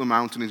 Abraham's up the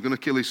mountain, he's going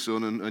to kill his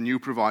son, and you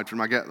provide for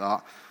him. I get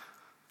that.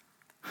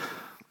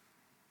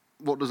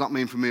 What does that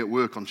mean for me at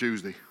work on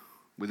Tuesday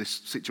with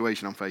this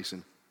situation I'm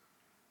facing?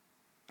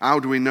 How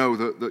do we know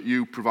that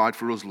you provide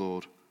for us,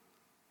 Lord?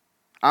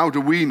 How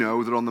do we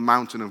know that on the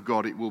mountain of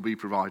God it will be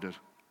provided?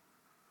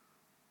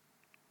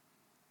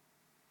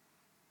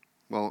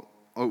 Well,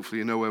 hopefully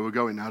you know where we're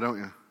going now, don't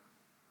you?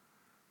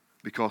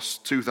 Because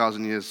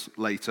 2,000 years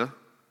later,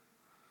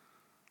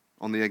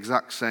 on the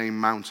exact same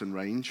mountain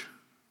range,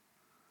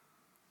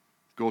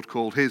 God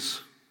called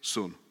his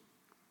son,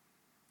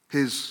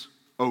 his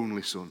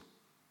only son,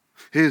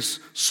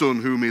 his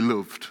son whom he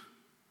loved.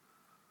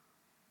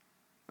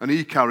 And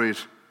he carried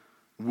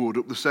wood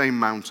up the same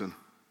mountain.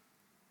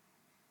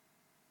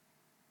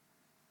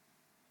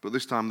 But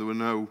this time there were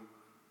no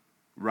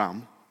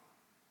ram.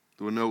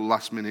 There were no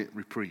last-minute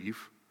reprieve.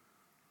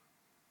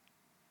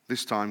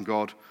 This time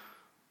God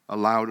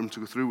allowed him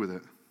to go through with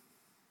it.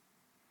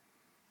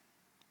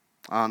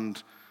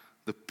 And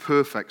the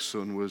perfect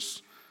son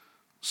was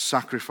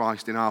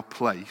sacrificed in our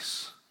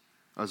place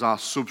as our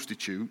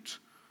substitute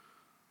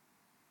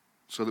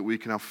so that we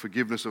can have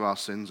forgiveness of our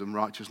sins and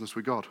righteousness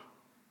with God.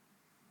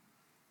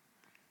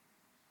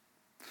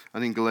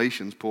 And in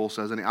Galatians, Paul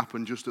says, and it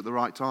happened just at the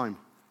right time.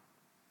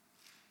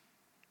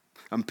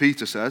 And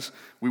Peter says,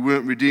 we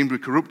weren't redeemed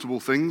with corruptible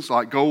things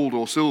like gold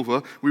or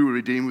silver. We were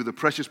redeemed with the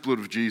precious blood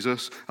of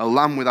Jesus, a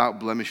lamb without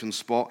blemish and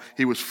spot.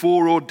 He was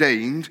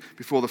foreordained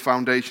before the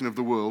foundation of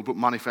the world, but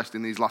manifest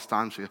in these last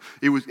times here.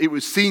 It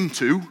was seen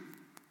to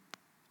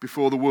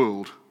before the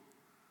world,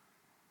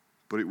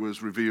 but it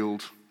was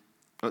revealed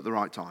at the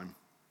right time.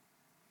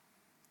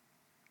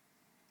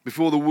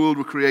 Before the world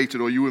were created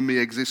or you and me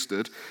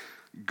existed,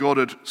 God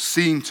had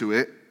seen to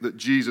it that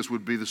Jesus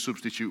would be the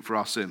substitute for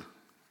our sin.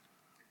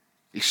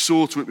 He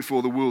saw to it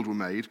before the world were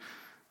made,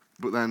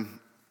 but then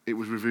it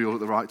was revealed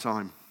at the right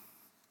time.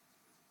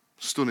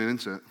 Stunning,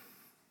 isn't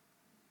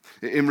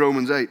it? In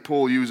Romans 8,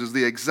 Paul uses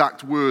the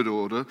exact word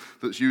order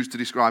that's used to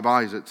describe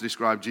Isaac, to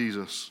describe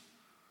Jesus,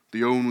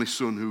 the only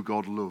son who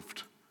God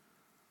loved.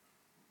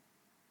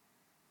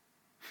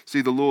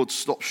 See, the Lord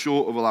stopped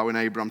short of allowing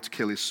Abraham to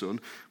kill his son,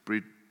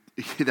 but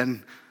he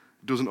then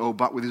doesn't hold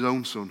back with his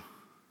own son.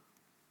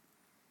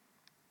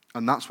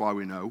 And that's why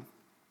we know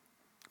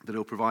that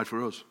he'll provide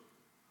for us.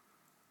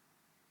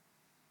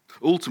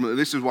 Ultimately,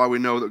 this is why we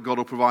know that God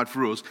will provide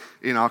for us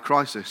in our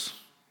crisis.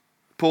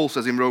 Paul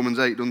says in Romans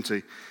 8, doesn't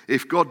he?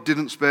 If God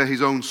didn't spare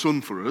his own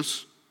son for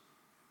us,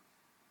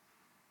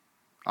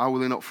 how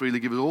will he not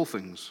freely give us all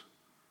things?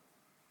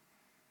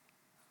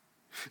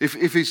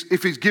 If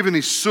he's given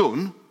his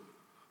son,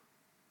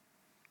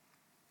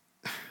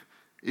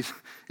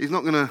 he's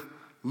not going to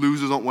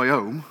lose us on the way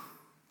home.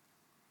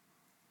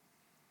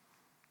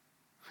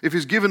 If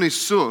he's given his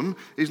son,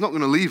 he's not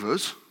going to leave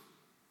us.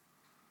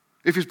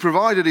 If he's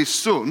provided his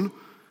son,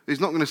 he's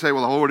not going to say,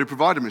 well, I already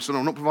provided my son,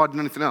 I'm not providing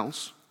anything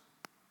else.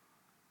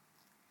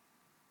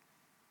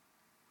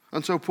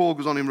 And so Paul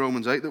goes on in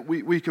Romans 8 that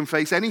we can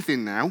face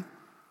anything now,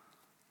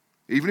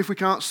 even if we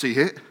can't see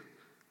it,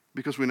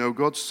 because we know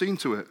God's seen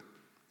to it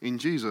in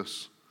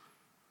Jesus.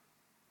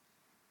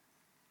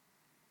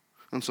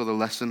 And so the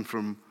lesson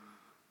from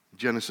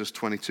Genesis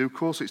 22, of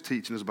course it's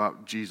teaching us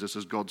about Jesus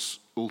as God's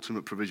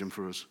ultimate provision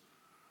for us.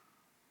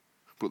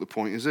 But the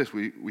point is this,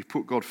 we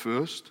put God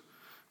first.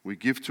 We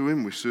give to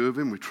him, we serve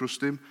him, we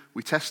trust him,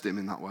 we test him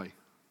in that way.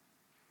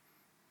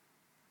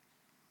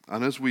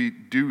 And as we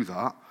do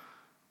that,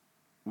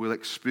 we'll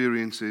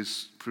experience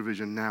his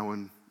provision now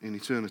and in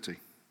eternity.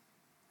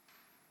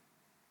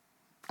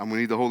 And we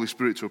need the Holy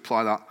Spirit to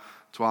apply that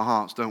to our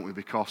hearts, don't we?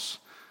 Because,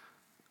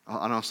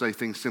 and I'll say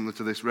things similar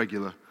to this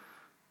regular,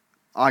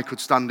 I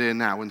could stand here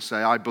now and say,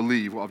 I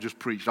believe what I've just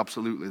preached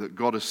absolutely, that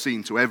God has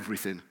seen to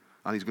everything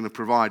and he's going to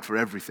provide for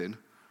everything,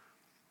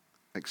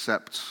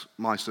 except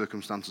my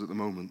circumstances at the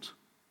moment.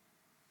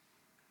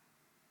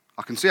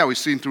 I can see how he's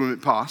seen through them in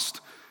the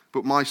past,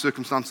 but my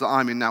circumstance that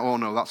I'm in now, oh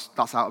no,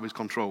 that's out of his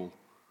control.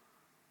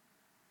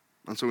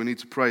 And so we need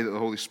to pray that the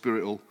Holy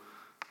Spirit will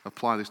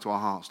apply this to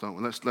our hearts, don't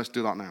we? Let's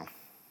do that now.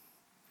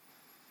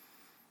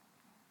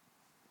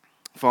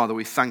 Father,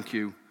 we thank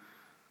you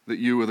that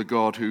you are the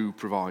God who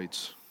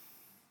provides.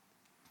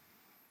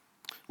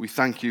 We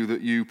thank you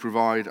that you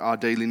provide our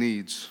daily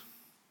needs.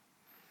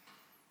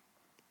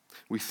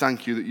 We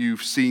thank you that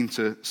you've seen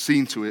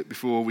to it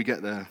before we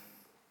get there.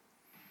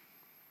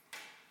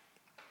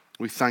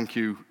 We thank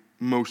you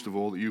most of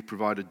all that you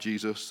provided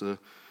Jesus, the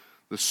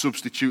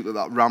substitute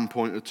that ram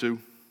pointed to.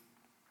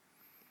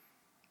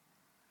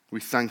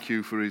 We thank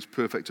you for his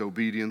perfect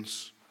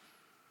obedience.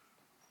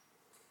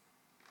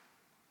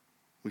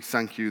 We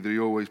thank you that he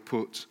always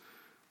put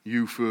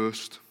you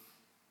first.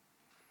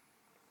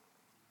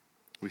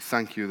 We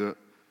thank you that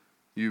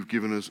you've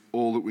given us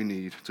all that we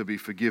need to be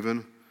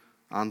forgiven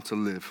and to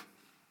live.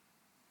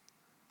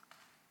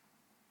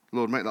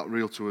 Lord, make that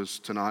real to us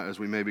tonight as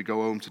we maybe go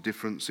home to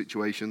different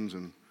situations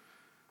and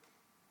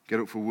get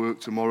up for work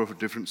tomorrow for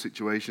different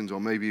situations,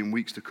 or maybe in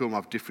weeks to come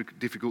have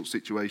difficult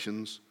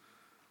situations.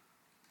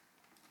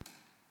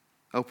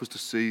 Help us to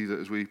see that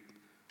as we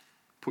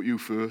put you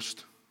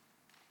first,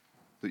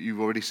 that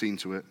you've already seen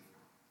to it.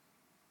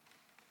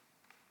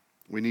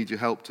 We need your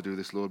help to do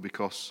this, Lord,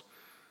 because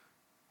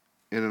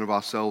in and of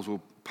ourselves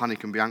we'll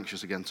panic and be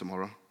anxious again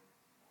tomorrow.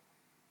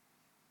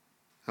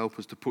 Help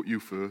us to put you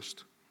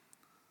first.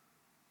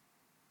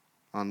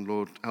 And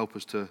Lord, help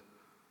us to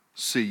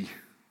see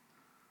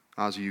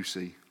as you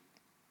see.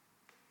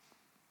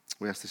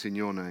 We ask this in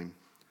your name.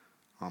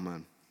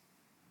 Amen.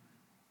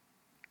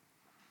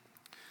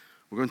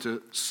 We're going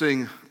to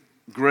sing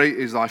Great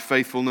is Thy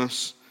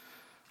Faithfulness.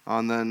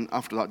 And then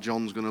after that,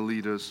 John's going to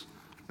lead us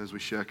as we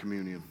share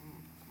communion.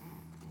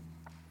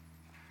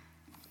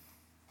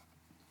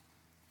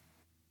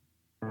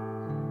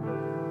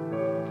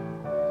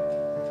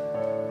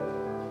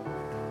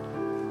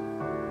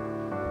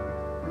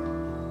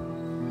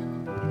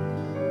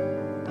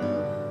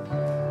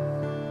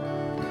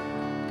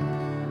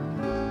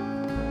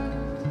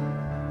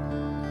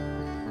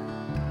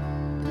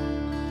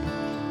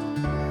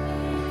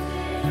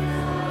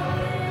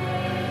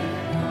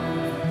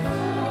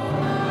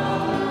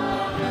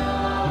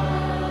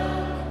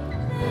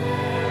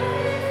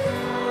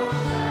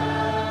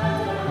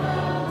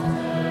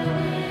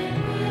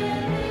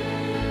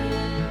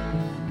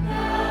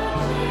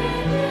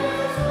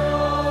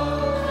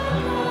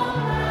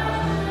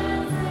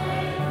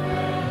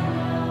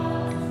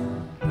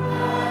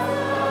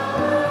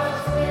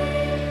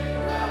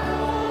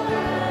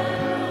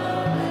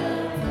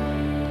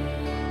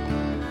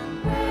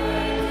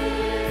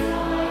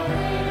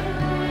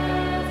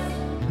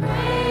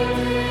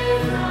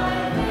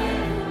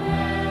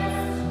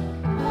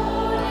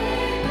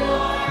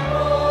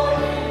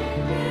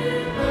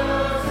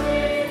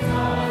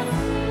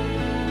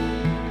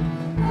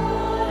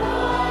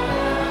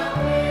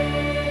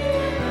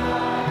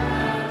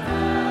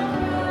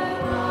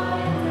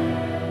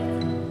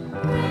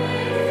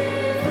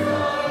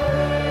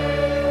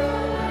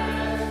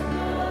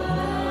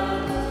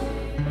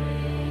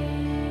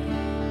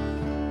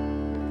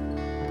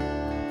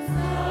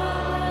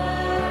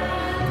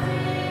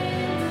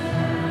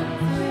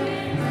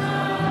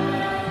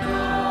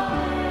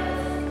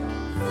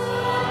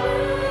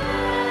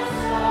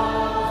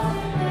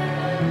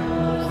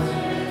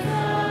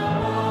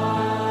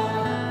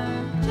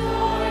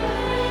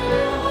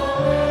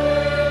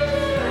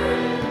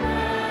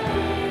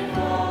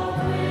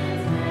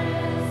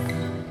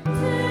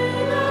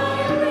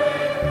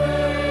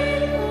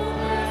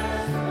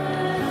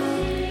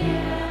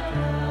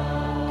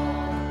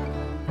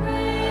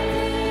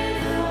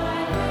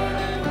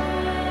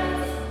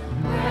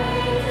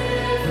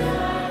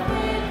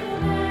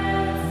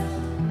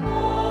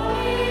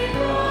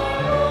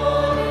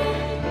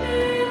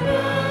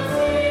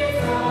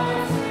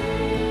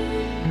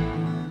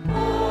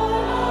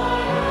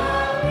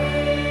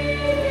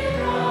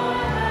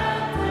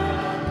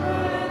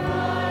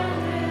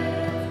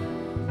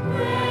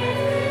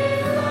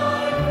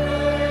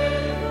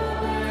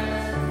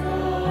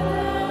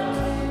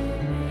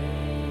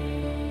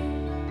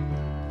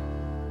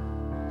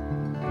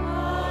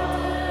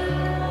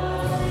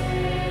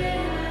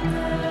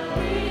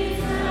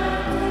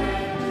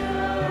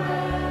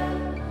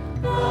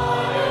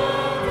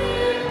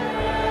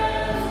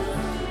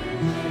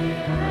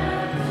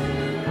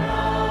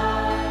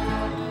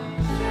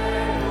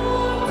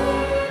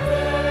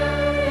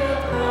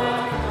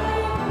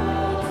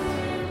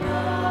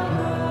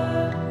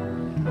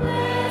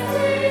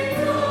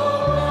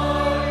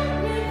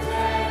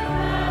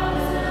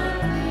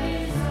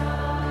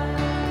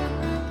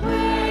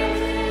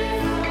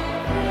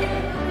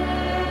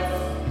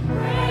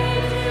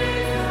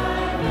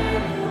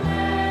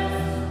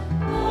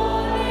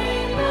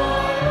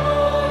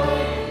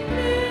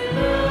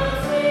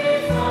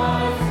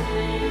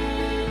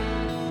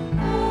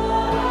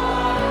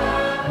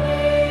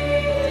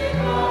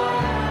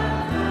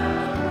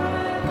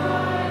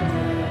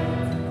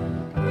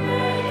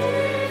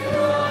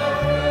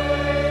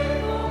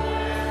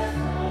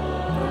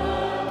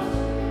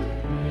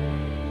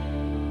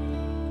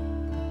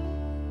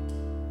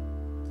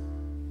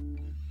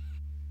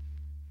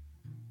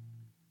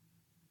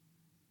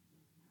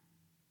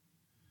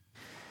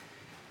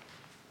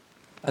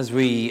 As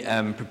we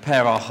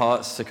prepare our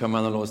hearts to come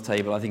around the Lord's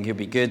table, I think it would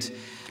be good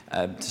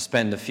to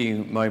spend a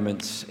few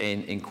moments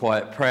in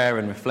quiet prayer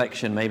and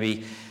reflection.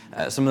 Maybe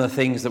some of the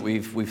things that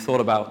we've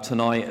thought about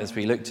tonight as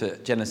we looked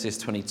at Genesis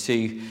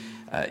 22,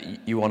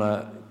 you want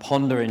to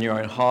ponder in your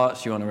own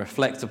hearts, you want to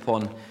reflect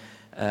upon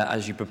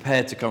as you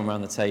prepare to come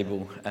around the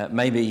table.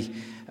 Maybe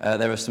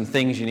there are some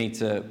things you need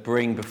to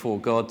bring before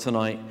God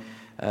tonight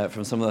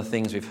from some of the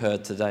things we've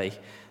heard today.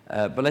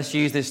 But let's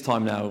use this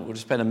time now. We'll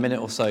just spend a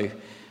minute or so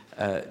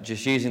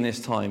just using this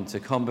time to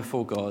come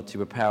before God, to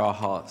prepare our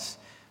hearts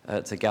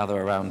to gather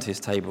around his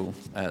table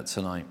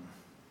tonight.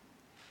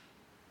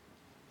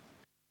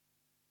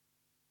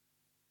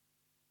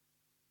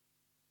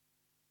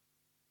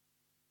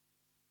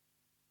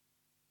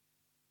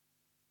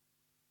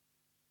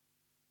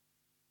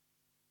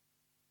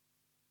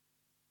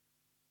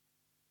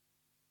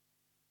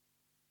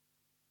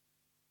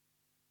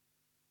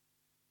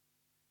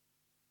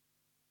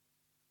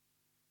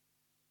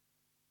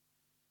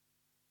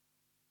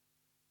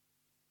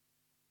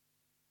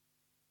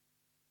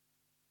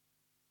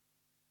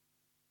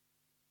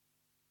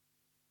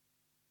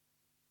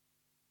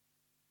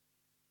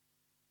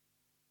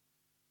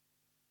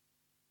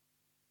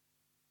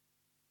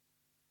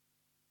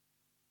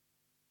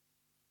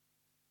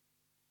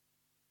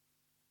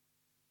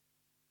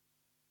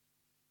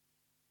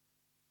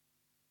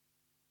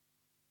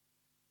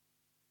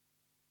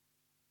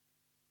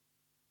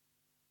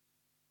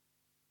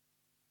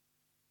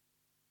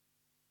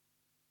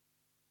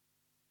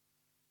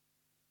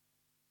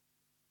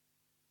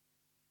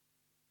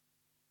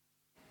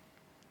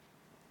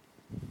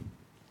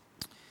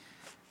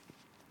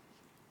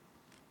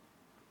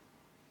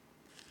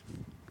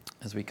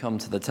 As we come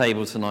to the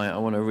table tonight, I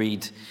want to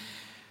read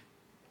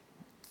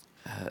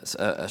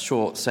a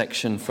short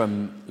section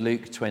from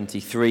Luke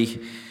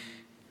 23.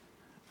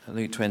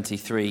 Luke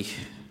 23,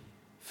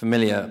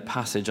 familiar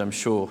passage, I'm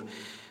sure,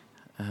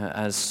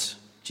 as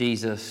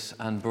Jesus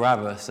and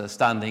Barabbas are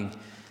standing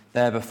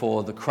there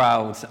before the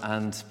crowd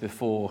and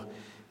before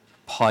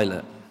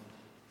Pilate.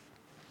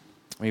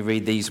 We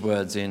read these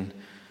words in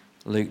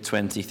Luke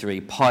 23.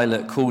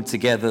 Pilate called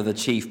together the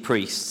chief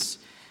priests,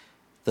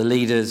 the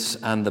leaders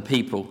and the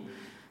people,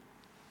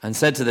 and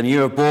said to them,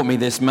 "You have brought me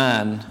this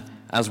man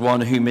as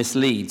one who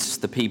misleads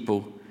the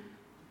people.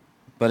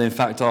 But in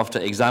fact, after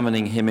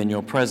examining him in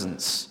your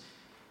presence,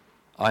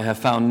 I have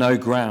found no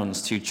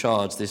grounds to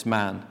charge this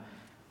man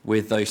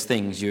with those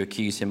things you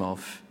accuse him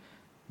of.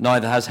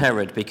 Neither has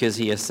Herod, because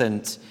he has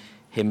sent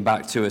him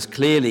back to us.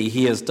 Clearly,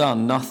 he has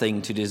done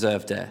nothing to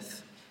deserve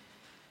death.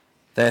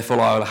 Therefore,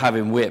 I will have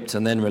him whipped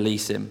and then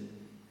release him."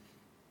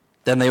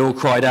 Then they all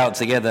cried out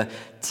together,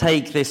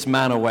 "Take this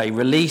man away,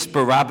 release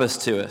Barabbas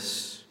to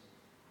us."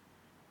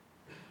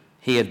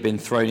 He had been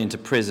thrown into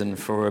prison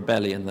for a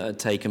rebellion that had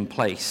taken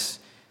place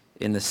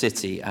in the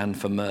city and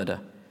for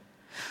murder.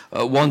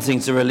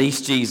 Wanting to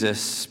release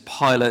Jesus,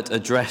 Pilate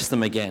addressed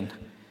them again,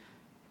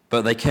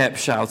 but they kept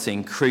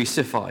shouting,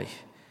 "Crucify,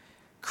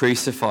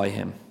 crucify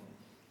him."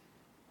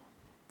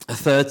 A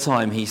third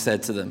time he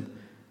said to them,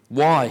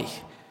 "Why?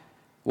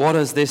 What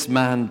has this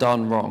man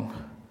done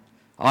wrong?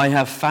 I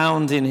have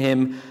found in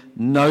him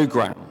no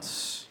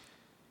grounds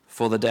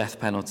for the death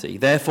penalty.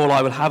 Therefore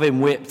I will have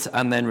him whipped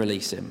and then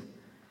release him."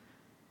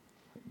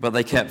 But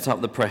they kept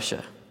up the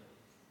pressure,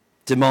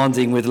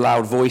 demanding with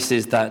loud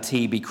voices that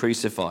he be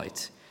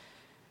crucified,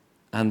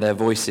 and their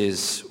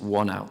voices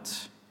won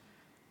out.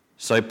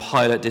 So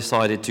Pilate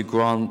decided to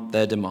grant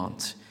their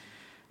demand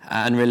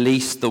and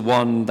release the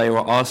one they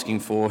were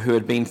asking for, who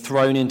had been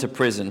thrown into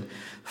prison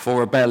for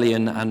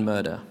rebellion and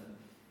murder.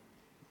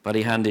 But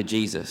he handed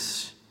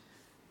Jesus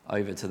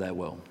over to their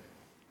will.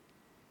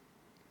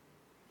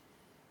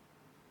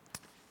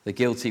 The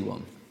guilty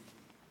one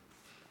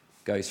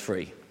goes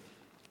free.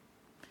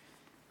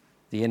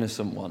 The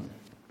innocent one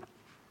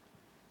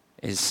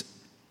is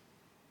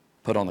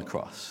put on the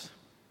cross.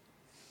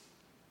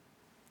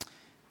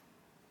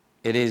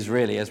 It is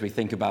really, as we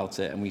think about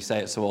it, and we say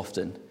it so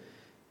often,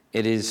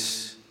 it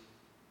is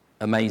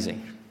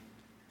amazing.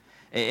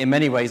 In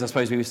many ways, I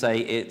suppose we would say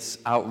it's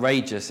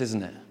outrageous,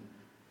 isn't it?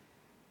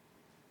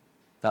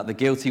 That the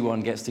guilty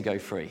one gets to go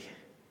free,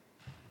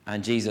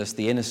 and Jesus,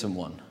 the innocent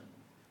one,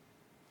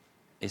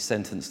 is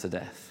sentenced to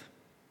death.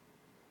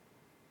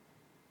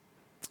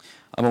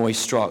 I'm always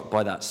struck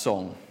by that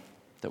song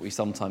that we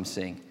sometimes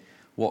sing.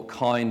 What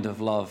kind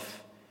of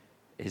love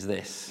is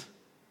this?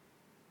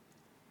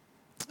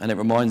 And it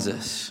reminds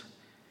us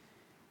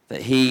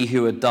that he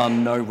who had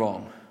done no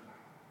wrong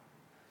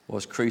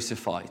was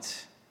crucified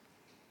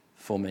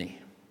for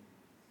me.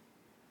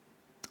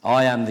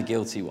 I am the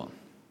guilty one,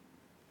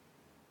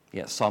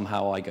 yet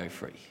somehow I go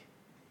free.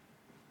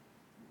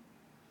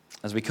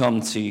 As we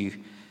come to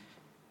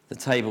the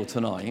table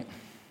tonight,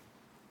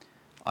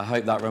 I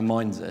hope that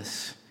reminds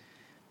us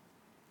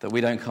that we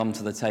don't come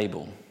to the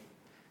table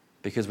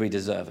because we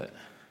deserve it.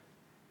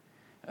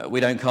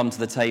 We don't come to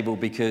the table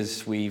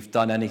because we've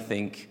done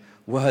anything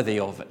worthy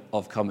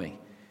of coming.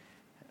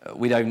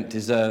 We don't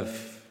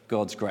deserve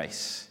God's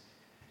grace.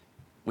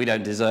 We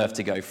don't deserve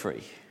to go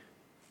free.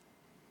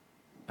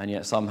 And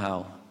yet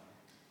somehow,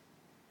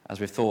 as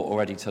we've thought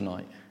already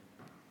tonight,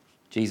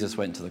 Jesus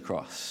went to the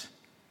cross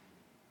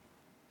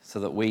so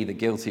that we, the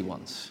guilty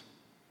ones,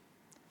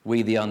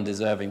 we, the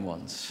undeserving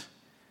ones,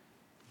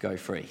 go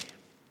free.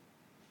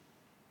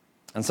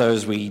 And so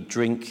as we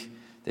drink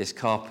this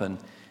cup and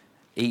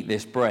eat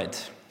this bread,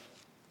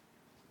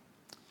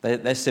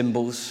 they're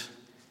symbols.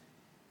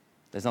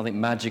 There's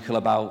nothing magical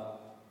about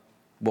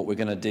what we're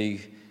going to do.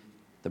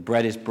 The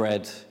bread is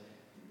bread.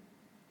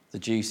 The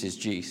juice is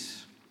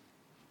juice.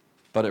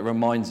 But it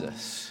reminds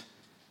us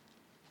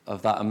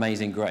of that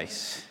amazing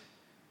grace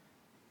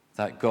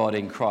that God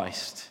in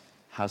Christ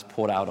has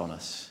poured out on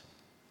us.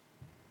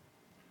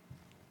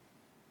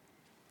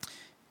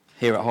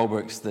 Here at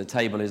Holbrooks, the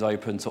table is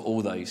open to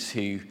all those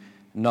who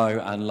know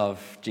and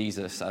love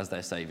Jesus as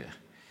their Saviour.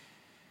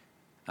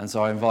 And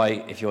so I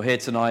invite, if you're here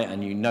tonight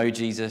and you know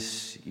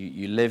Jesus,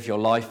 you live your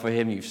life for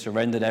him, you've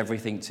surrendered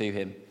everything to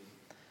him,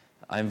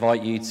 I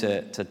invite you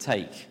to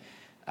take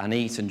and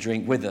eat and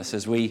drink with us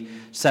as we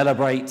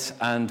celebrate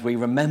and we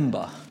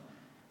remember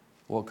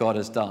what God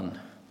has done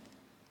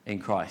in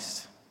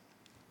Christ.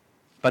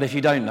 But if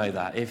you don't know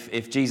that,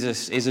 if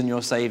Jesus isn't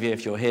your Saviour,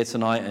 if you're here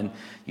tonight and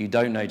you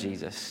don't know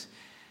Jesus,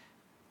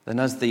 then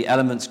as the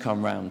elements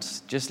come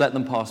round, just let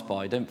them pass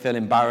by. Don't feel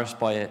embarrassed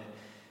by it,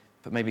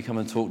 but maybe come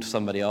and talk to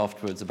somebody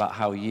afterwards about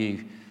how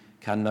you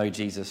can know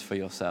Jesus for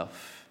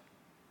yourself.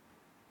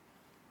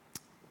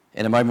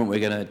 In a moment,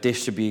 we're going to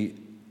distribute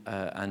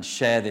and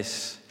share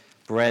this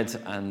bread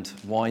and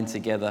wine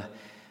together.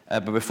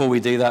 But before we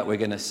do that, we're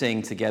going to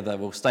sing together.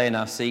 We'll stay in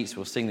our seats.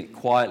 We'll sing it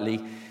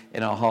quietly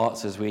in our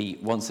hearts as we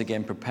once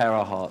again prepare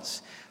our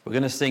hearts. We're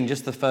going to sing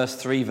just the first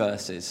 3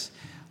 verses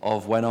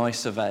of When I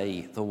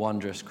Survey the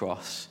Wondrous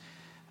Cross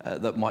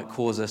that might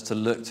cause us to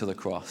look to the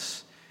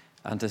cross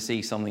and to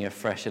see something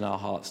afresh in our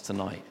hearts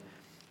tonight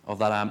of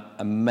that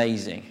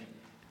amazing,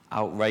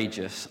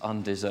 outrageous,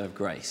 undeserved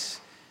grace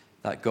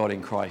that God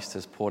in Christ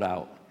has poured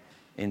out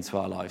into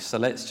our lives. So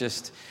let's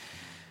just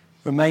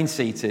remain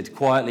seated,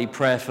 quietly,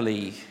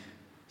 prayerfully,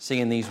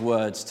 singing these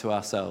words to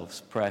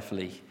ourselves,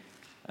 prayerfully.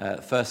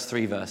 First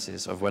 3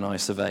 verses of When I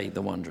Survey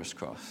the Wondrous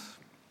Cross.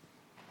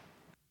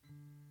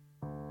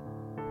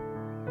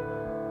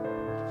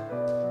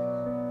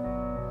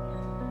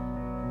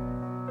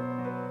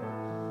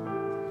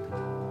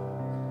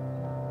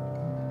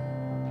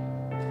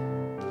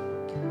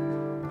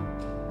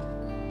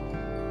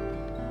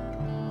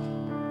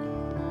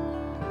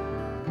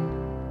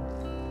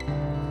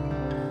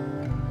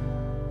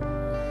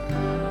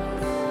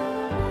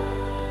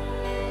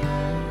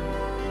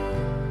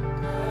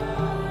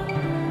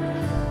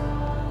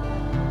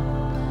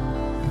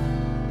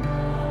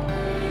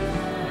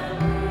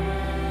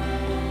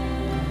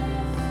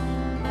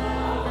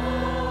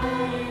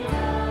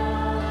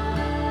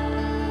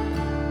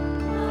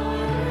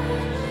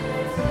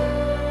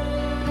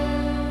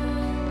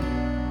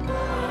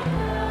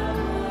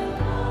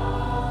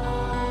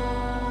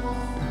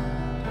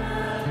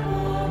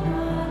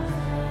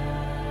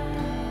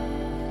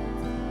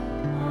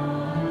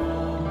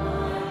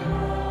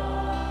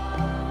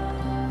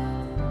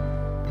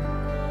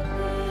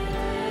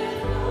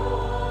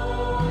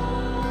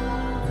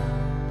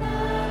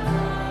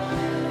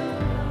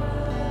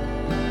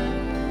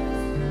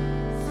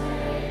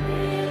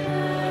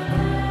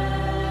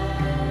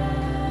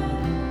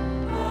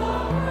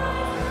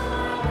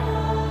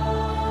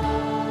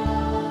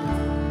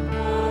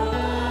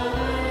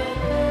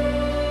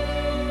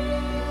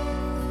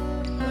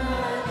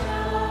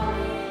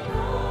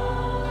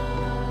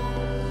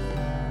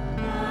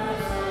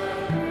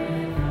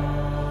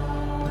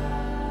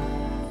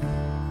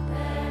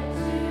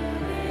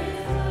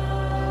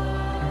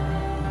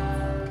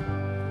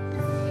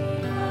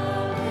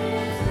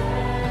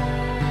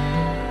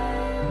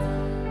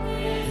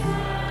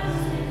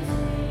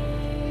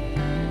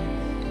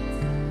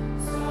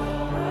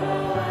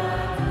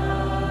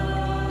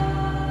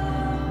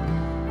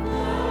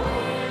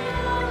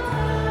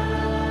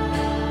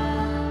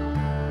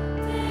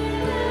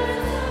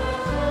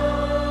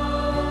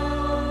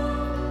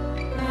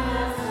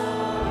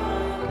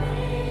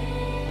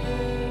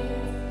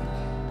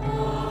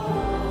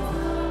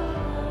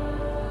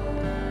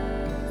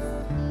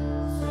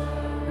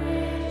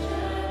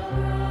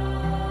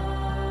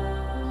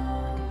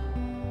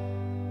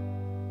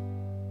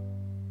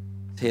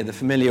 Hear the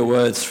familiar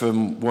words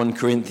from 1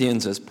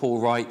 Corinthians as Paul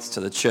writes to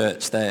the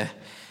church there.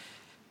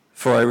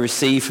 For I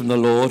received from the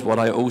Lord what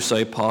I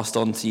also passed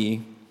on to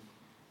you.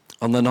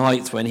 On the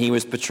night when he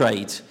was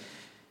betrayed,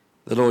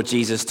 the Lord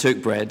Jesus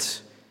took bread,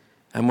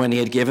 and when he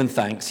had given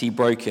thanks, he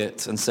broke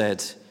it and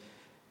said,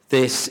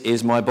 "This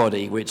is my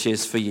body, which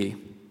is for you.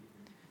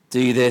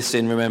 Do this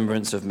in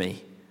remembrance of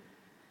me."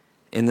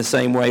 In the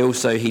same way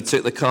also he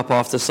took the cup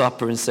after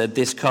supper and said,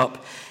 "This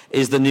cup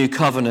is the new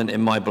covenant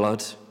in my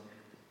blood.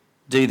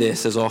 Do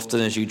this as often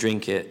as you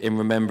drink it in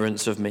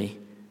remembrance of me.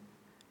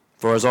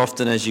 For as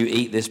often as you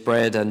eat this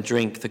bread and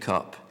drink the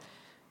cup,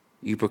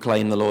 you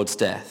proclaim the Lord's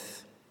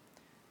death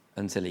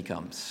until he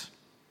comes."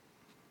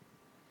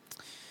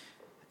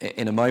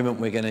 In a moment,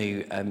 we're going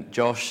to,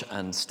 Josh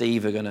and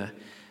Steve are going to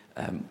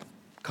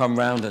come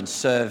round and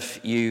serve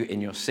you in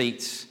your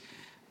seats.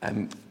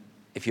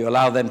 If you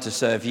allow them to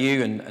serve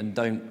you and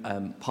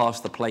don't pass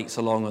the plates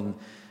along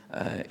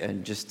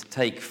and just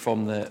take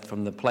from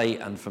the plate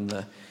and from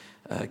the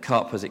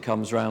cup as it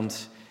comes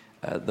round.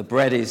 The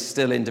bread is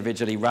still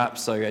individually wrapped,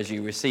 so as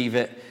you receive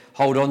it,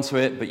 hold on to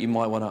it, but you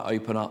might want to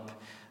open up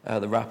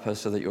the wrapper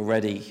so that you're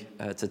ready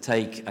to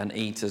take and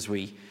eat as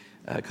we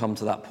come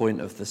to that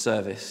point of the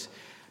service.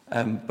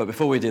 But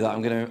before we do that,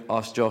 I'm going to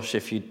ask Josh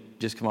if you'd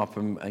just come up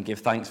and give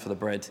thanks for the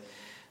bread,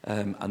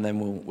 and then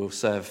we'll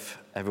serve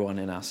everyone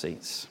in our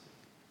seats.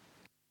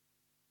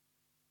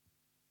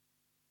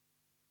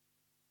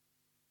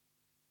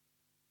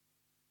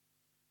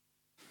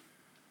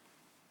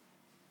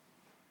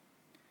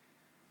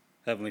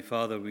 Heavenly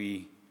Father,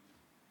 we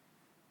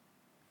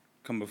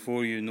come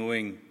before you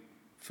knowing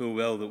full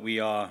well that we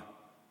are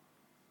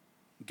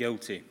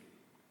guilty.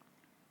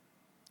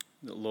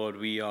 That, Lord,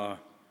 we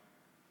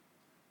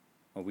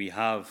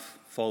have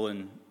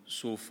fallen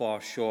so far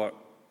short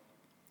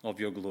of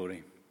your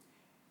glory.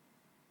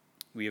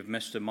 We have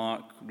missed the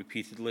mark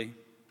repeatedly,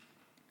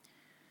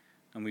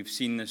 and we've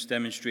seen this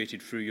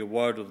demonstrated through your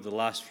word over the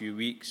last few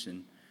weeks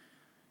in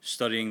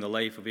studying the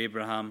life of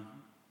Abraham.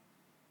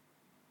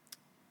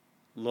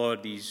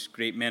 Lord, these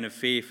great men of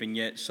faith and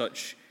yet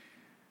such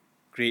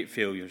great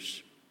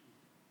failures.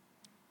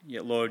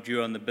 Yet, Lord,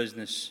 you are in the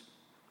business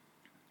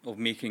of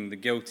making the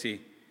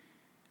guilty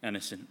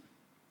innocent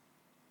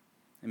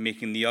and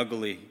making the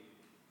ugly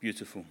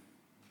beautiful.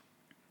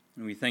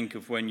 And we think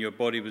of when your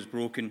body was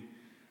broken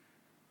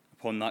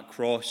upon that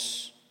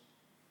cross,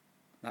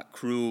 that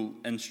cruel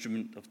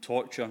instrument of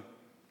torture.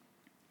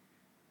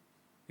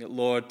 Yet,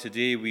 Lord,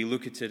 today we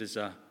look at it as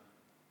a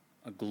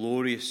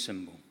glorious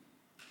symbol,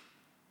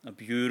 a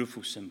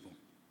beautiful symbol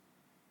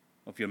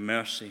of your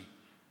mercy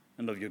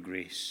and of your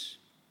grace.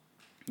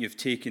 You've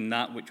taken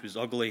that which was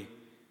ugly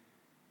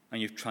and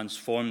you've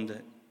transformed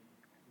it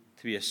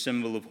to be a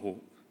symbol of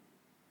hope.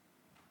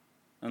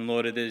 And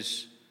Lord, it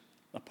is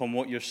upon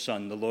what your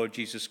Son, the Lord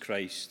Jesus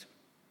Christ,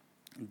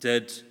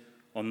 did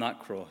on that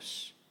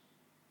cross,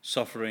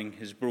 suffering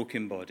his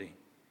broken body,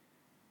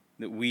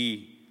 that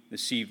we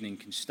this evening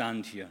can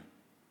stand here,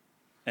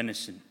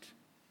 innocent,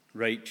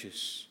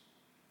 righteous,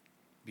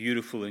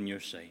 beautiful in your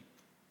sight.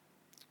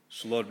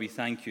 So, Lord, we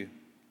thank you,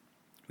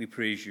 we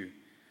praise you,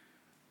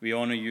 we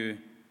honor you,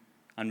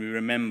 and we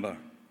remember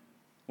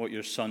what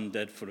your Son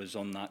did for us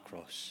on that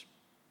cross.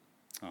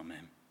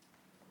 Amen.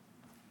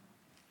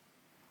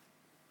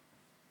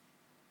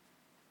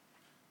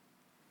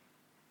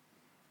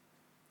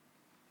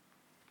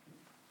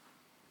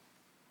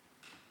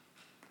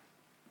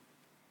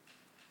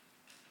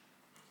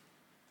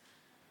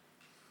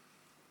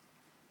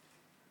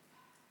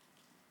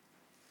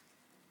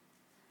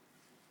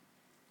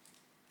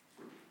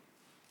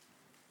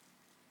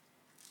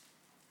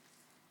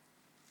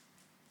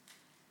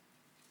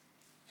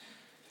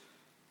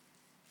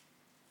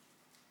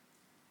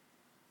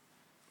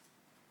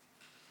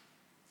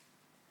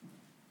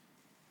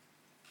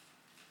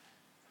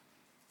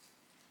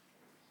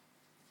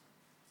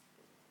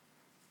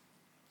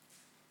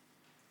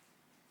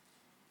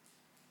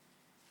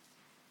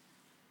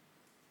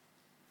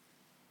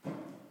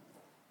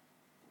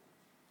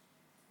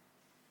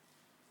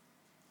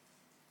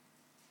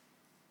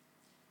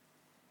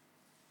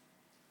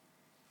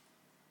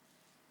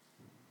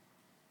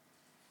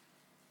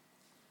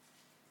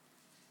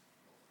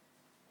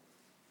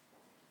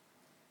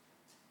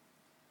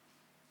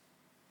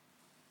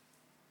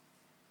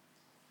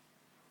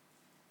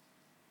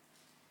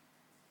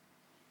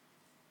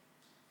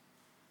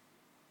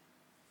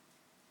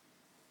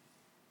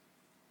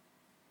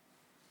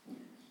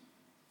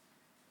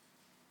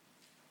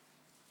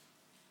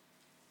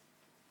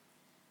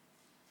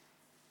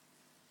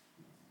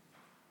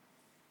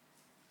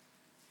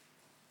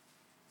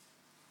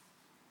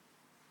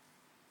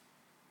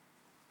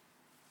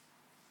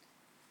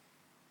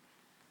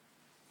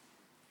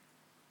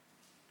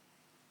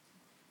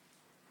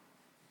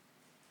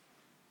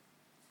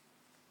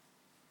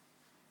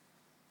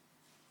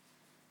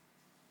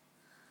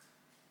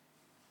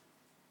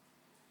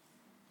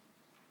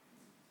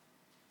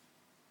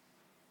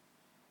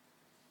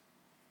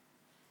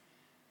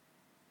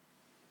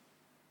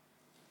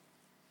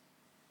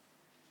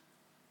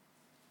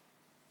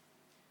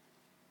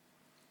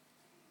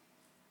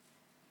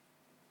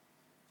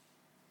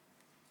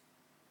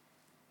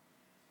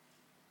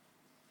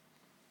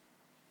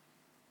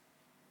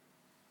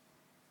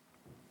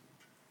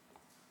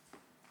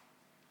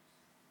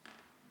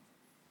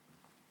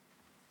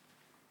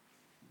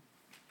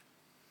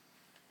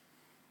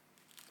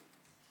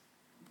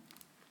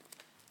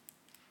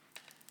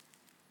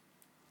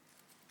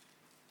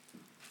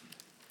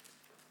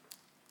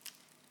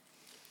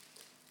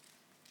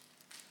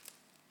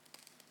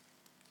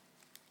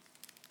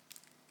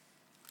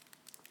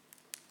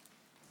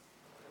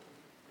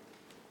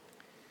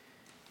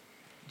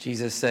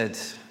 Jesus said,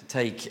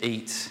 "Take,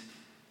 eat,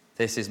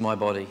 this is my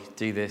body.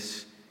 Do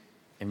this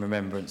in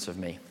remembrance of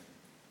me."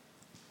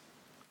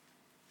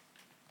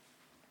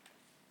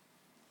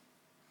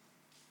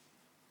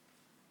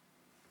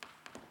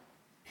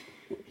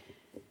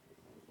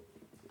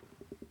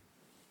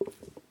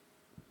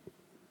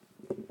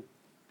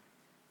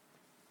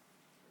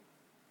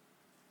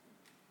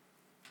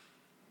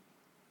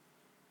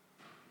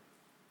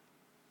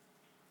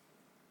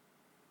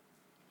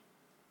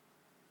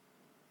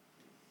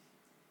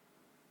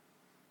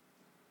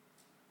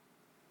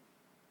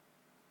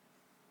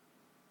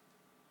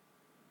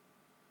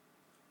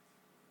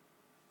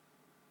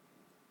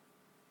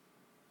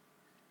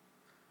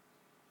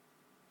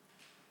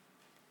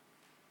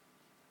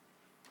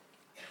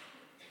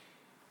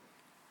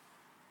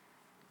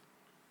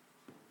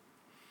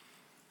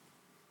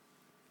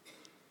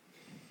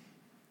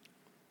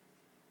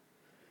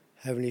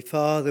 Heavenly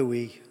Father,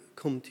 we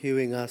come to you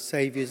in our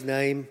Saviour's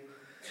name,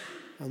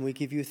 and we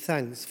give you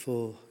thanks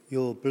for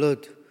your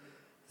blood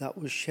that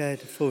was shed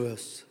for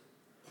us.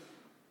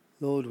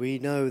 Lord, we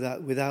know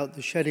that without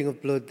the shedding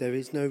of blood there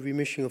is no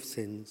remission of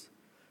sins,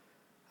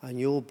 and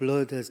your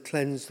blood has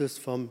cleansed us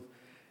from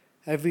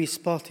every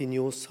spot in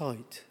your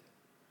sight.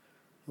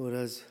 Lord,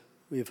 as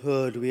we have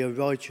heard, we are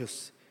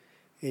righteous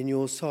in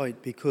your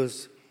sight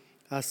because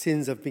our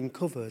sins have been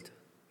covered,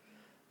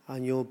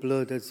 and your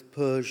blood has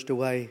purged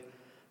away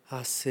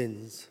our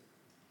sins.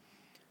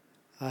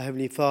 Our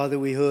Heavenly Father,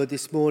 we heard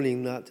this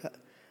morning that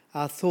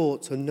our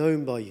thoughts are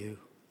known by you,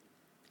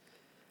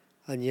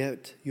 and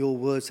yet your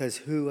word says,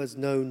 who has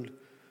known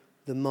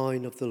the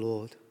mind of the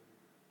Lord?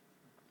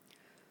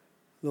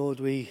 Lord,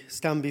 we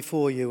stand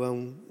before you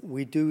and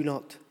we do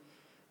not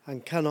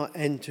and cannot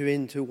enter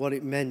into what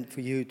it meant for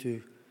you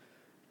to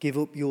give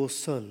up your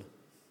Son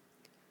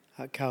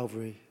at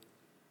Calvary,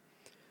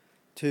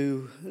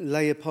 to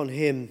lay upon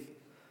him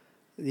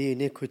the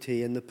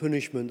iniquity and the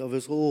punishment of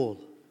us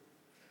all,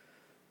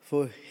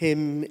 for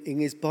him in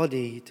his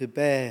body to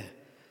bear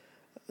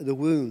the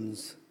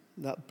wounds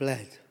that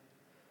bled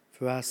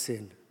for our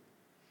sin.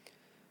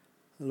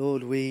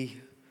 Lord,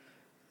 we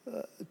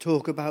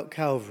talk about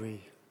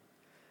Calvary,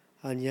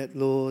 and yet,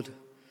 Lord,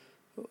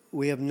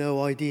 we have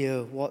no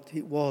idea what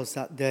it was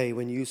that day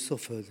when you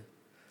suffered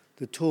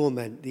the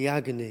torment, the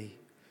agony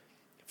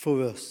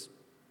for us.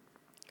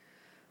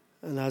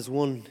 And as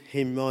one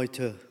hymn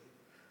writer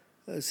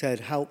said,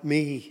 help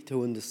me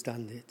to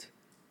understand it.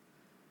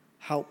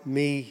 Help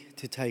me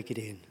to take it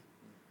in.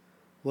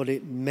 What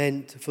it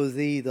meant for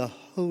thee, the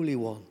Holy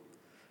One,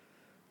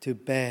 to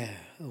bear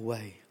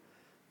away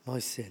my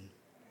sin.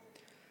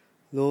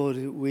 Lord,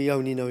 we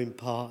only know in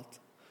part.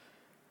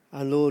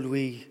 And Lord,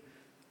 we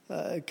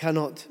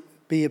cannot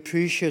be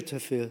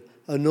appreciative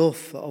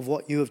enough of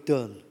what you have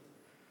done.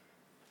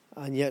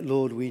 And yet,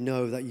 Lord, we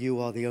know that you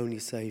are the only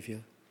Saviour.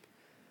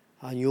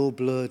 And your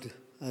blood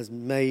has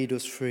made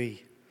us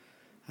free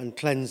and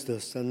cleansed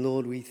us. And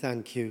Lord, we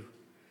thank you.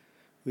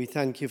 We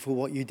thank you for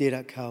what you did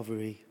at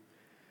Calvary,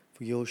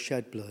 for your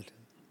shed blood.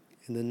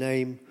 In the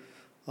name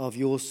of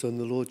your Son,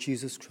 the Lord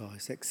Jesus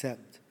Christ,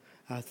 accept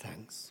our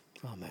thanks.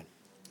 Amen.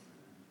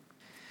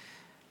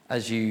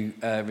 As you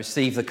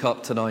receive the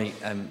cup tonight,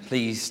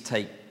 please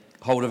take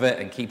hold of it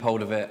and keep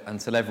hold of it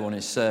until everyone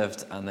is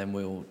served, and then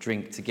we'll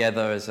drink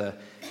together as an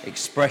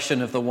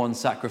expression of the one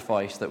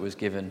sacrifice that was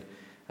given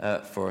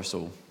for us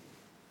all.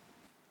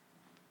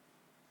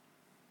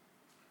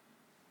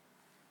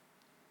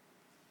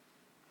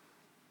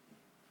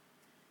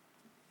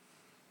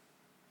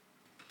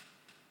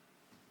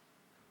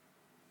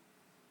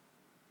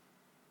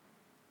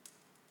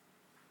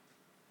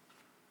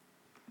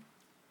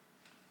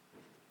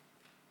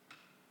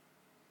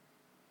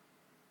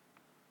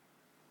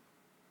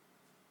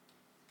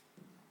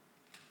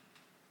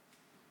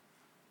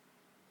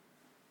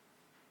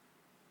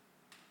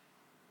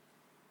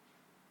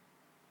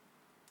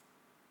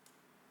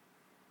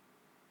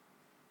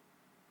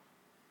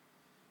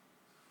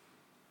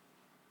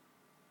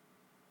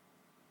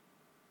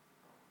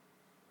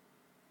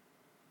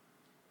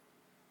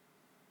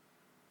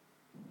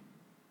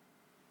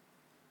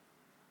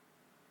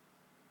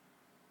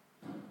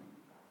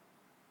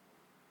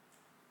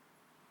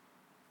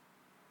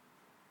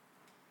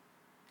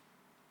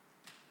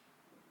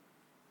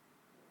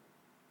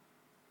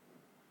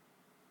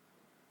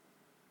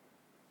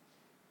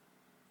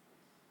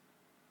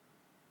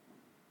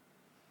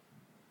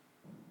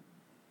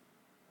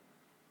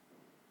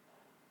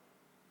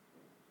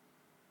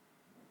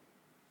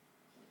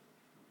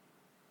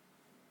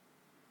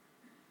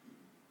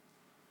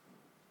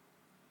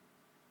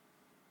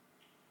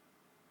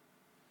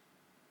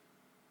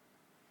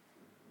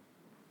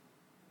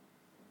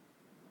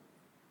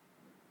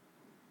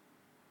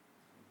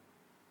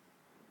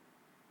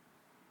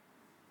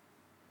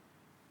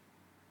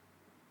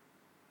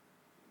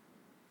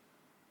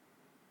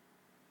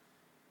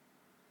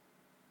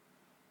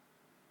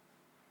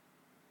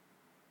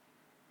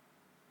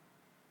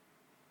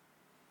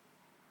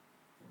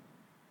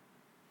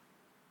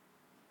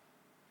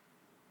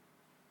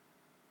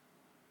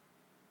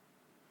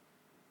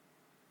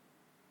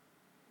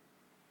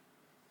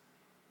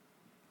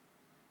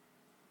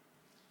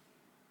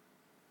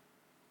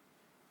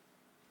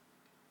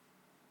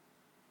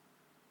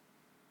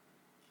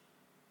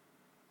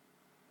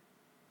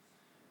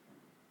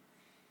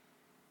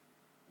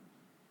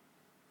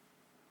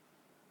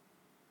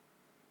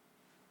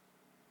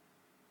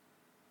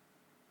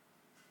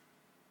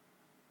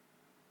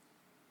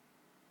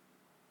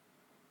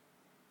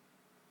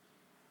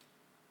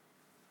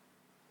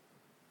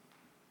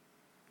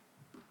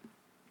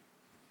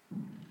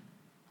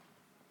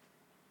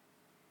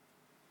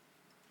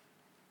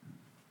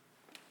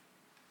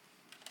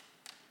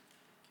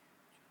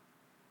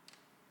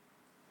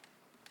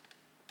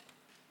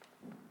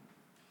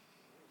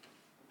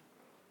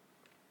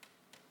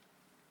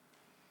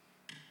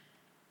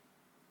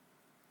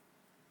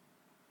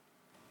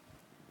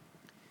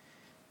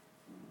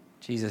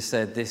 Jesus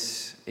said,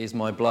 "This is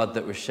my blood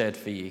that was shed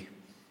for you.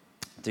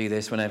 Do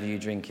this whenever you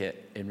drink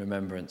it in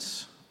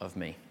remembrance of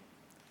me."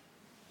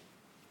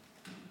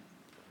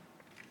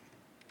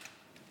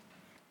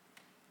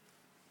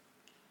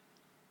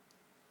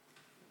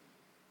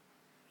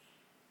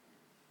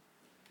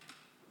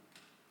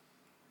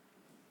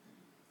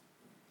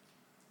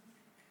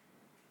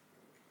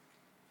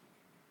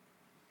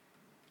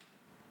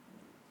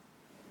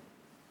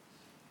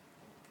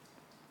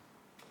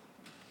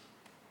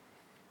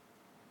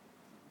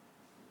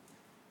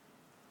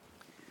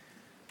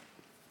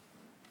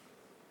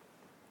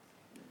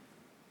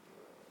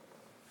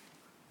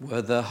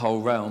 Were the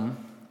whole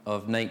realm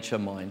of nature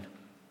mine,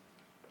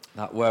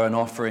 that were an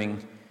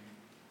offering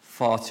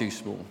far too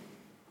small.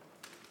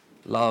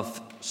 Love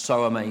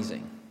so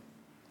amazing,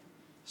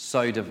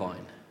 so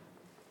divine,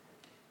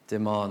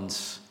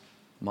 demands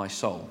my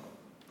soul,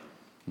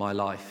 my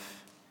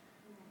life,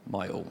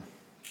 my all.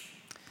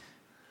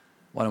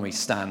 Why don't we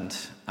stand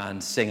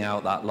and sing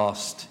out that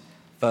last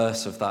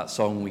verse of that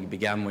song we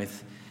began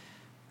with,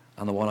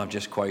 and the one I've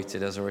just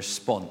quoted, as a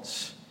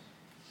response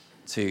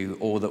to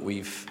all that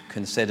we've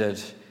considered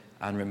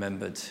and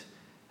remembered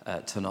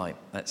tonight.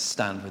 Let's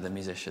stand with the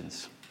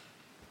musicians.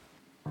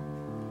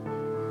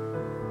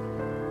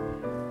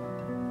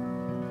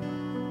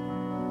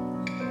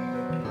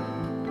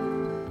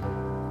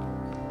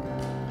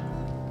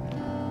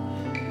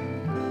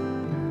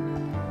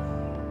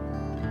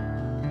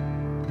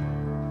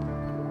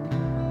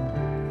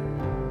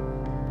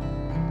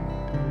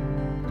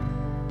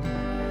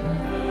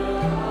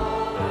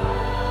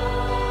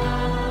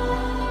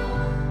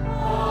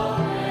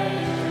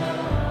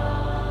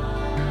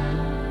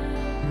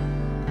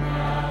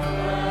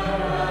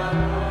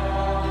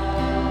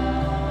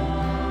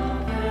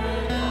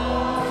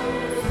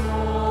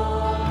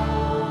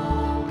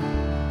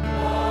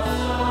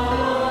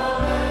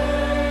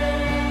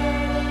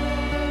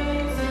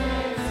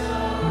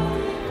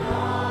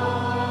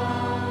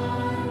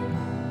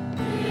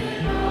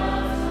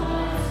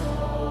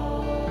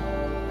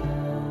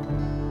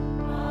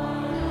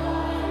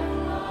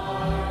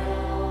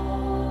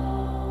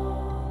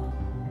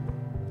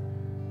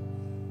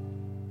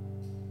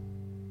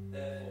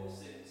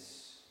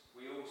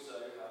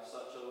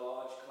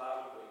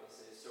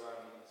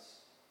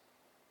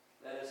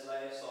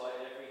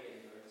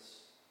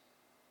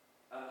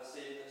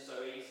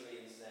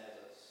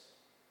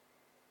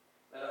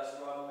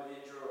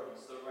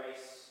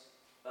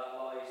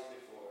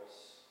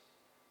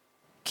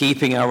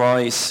 Keeping our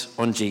eyes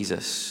on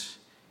Jesus,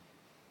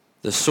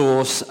 the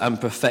source and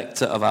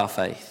perfecter of our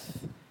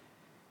faith.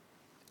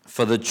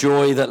 For the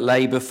joy that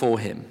lay before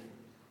him,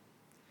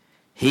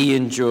 he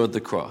endured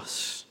the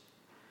cross,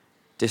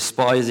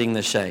 despising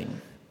the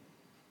shame,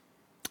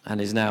 and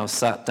is now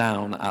sat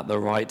down at the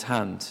right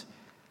hand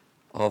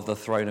of the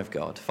throne of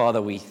God. Father,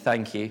 we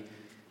thank you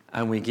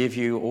and we give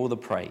you all the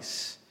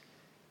praise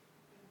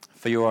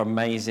for your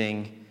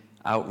amazing,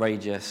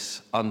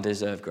 outrageous,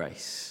 undeserved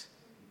grace.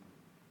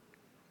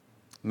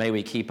 May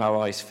we keep our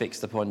eyes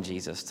fixed upon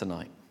Jesus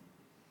tonight.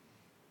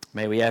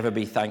 May we ever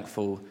be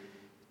thankful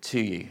to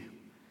you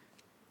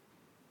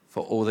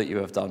for all that you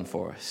have done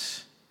for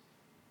us,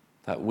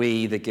 that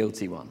we, the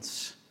guilty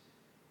ones,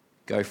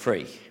 go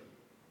free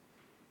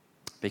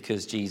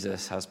because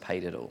Jesus has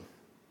paid it all.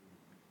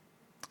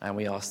 And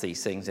we ask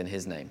these things in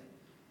his name.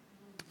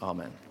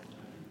 Amen.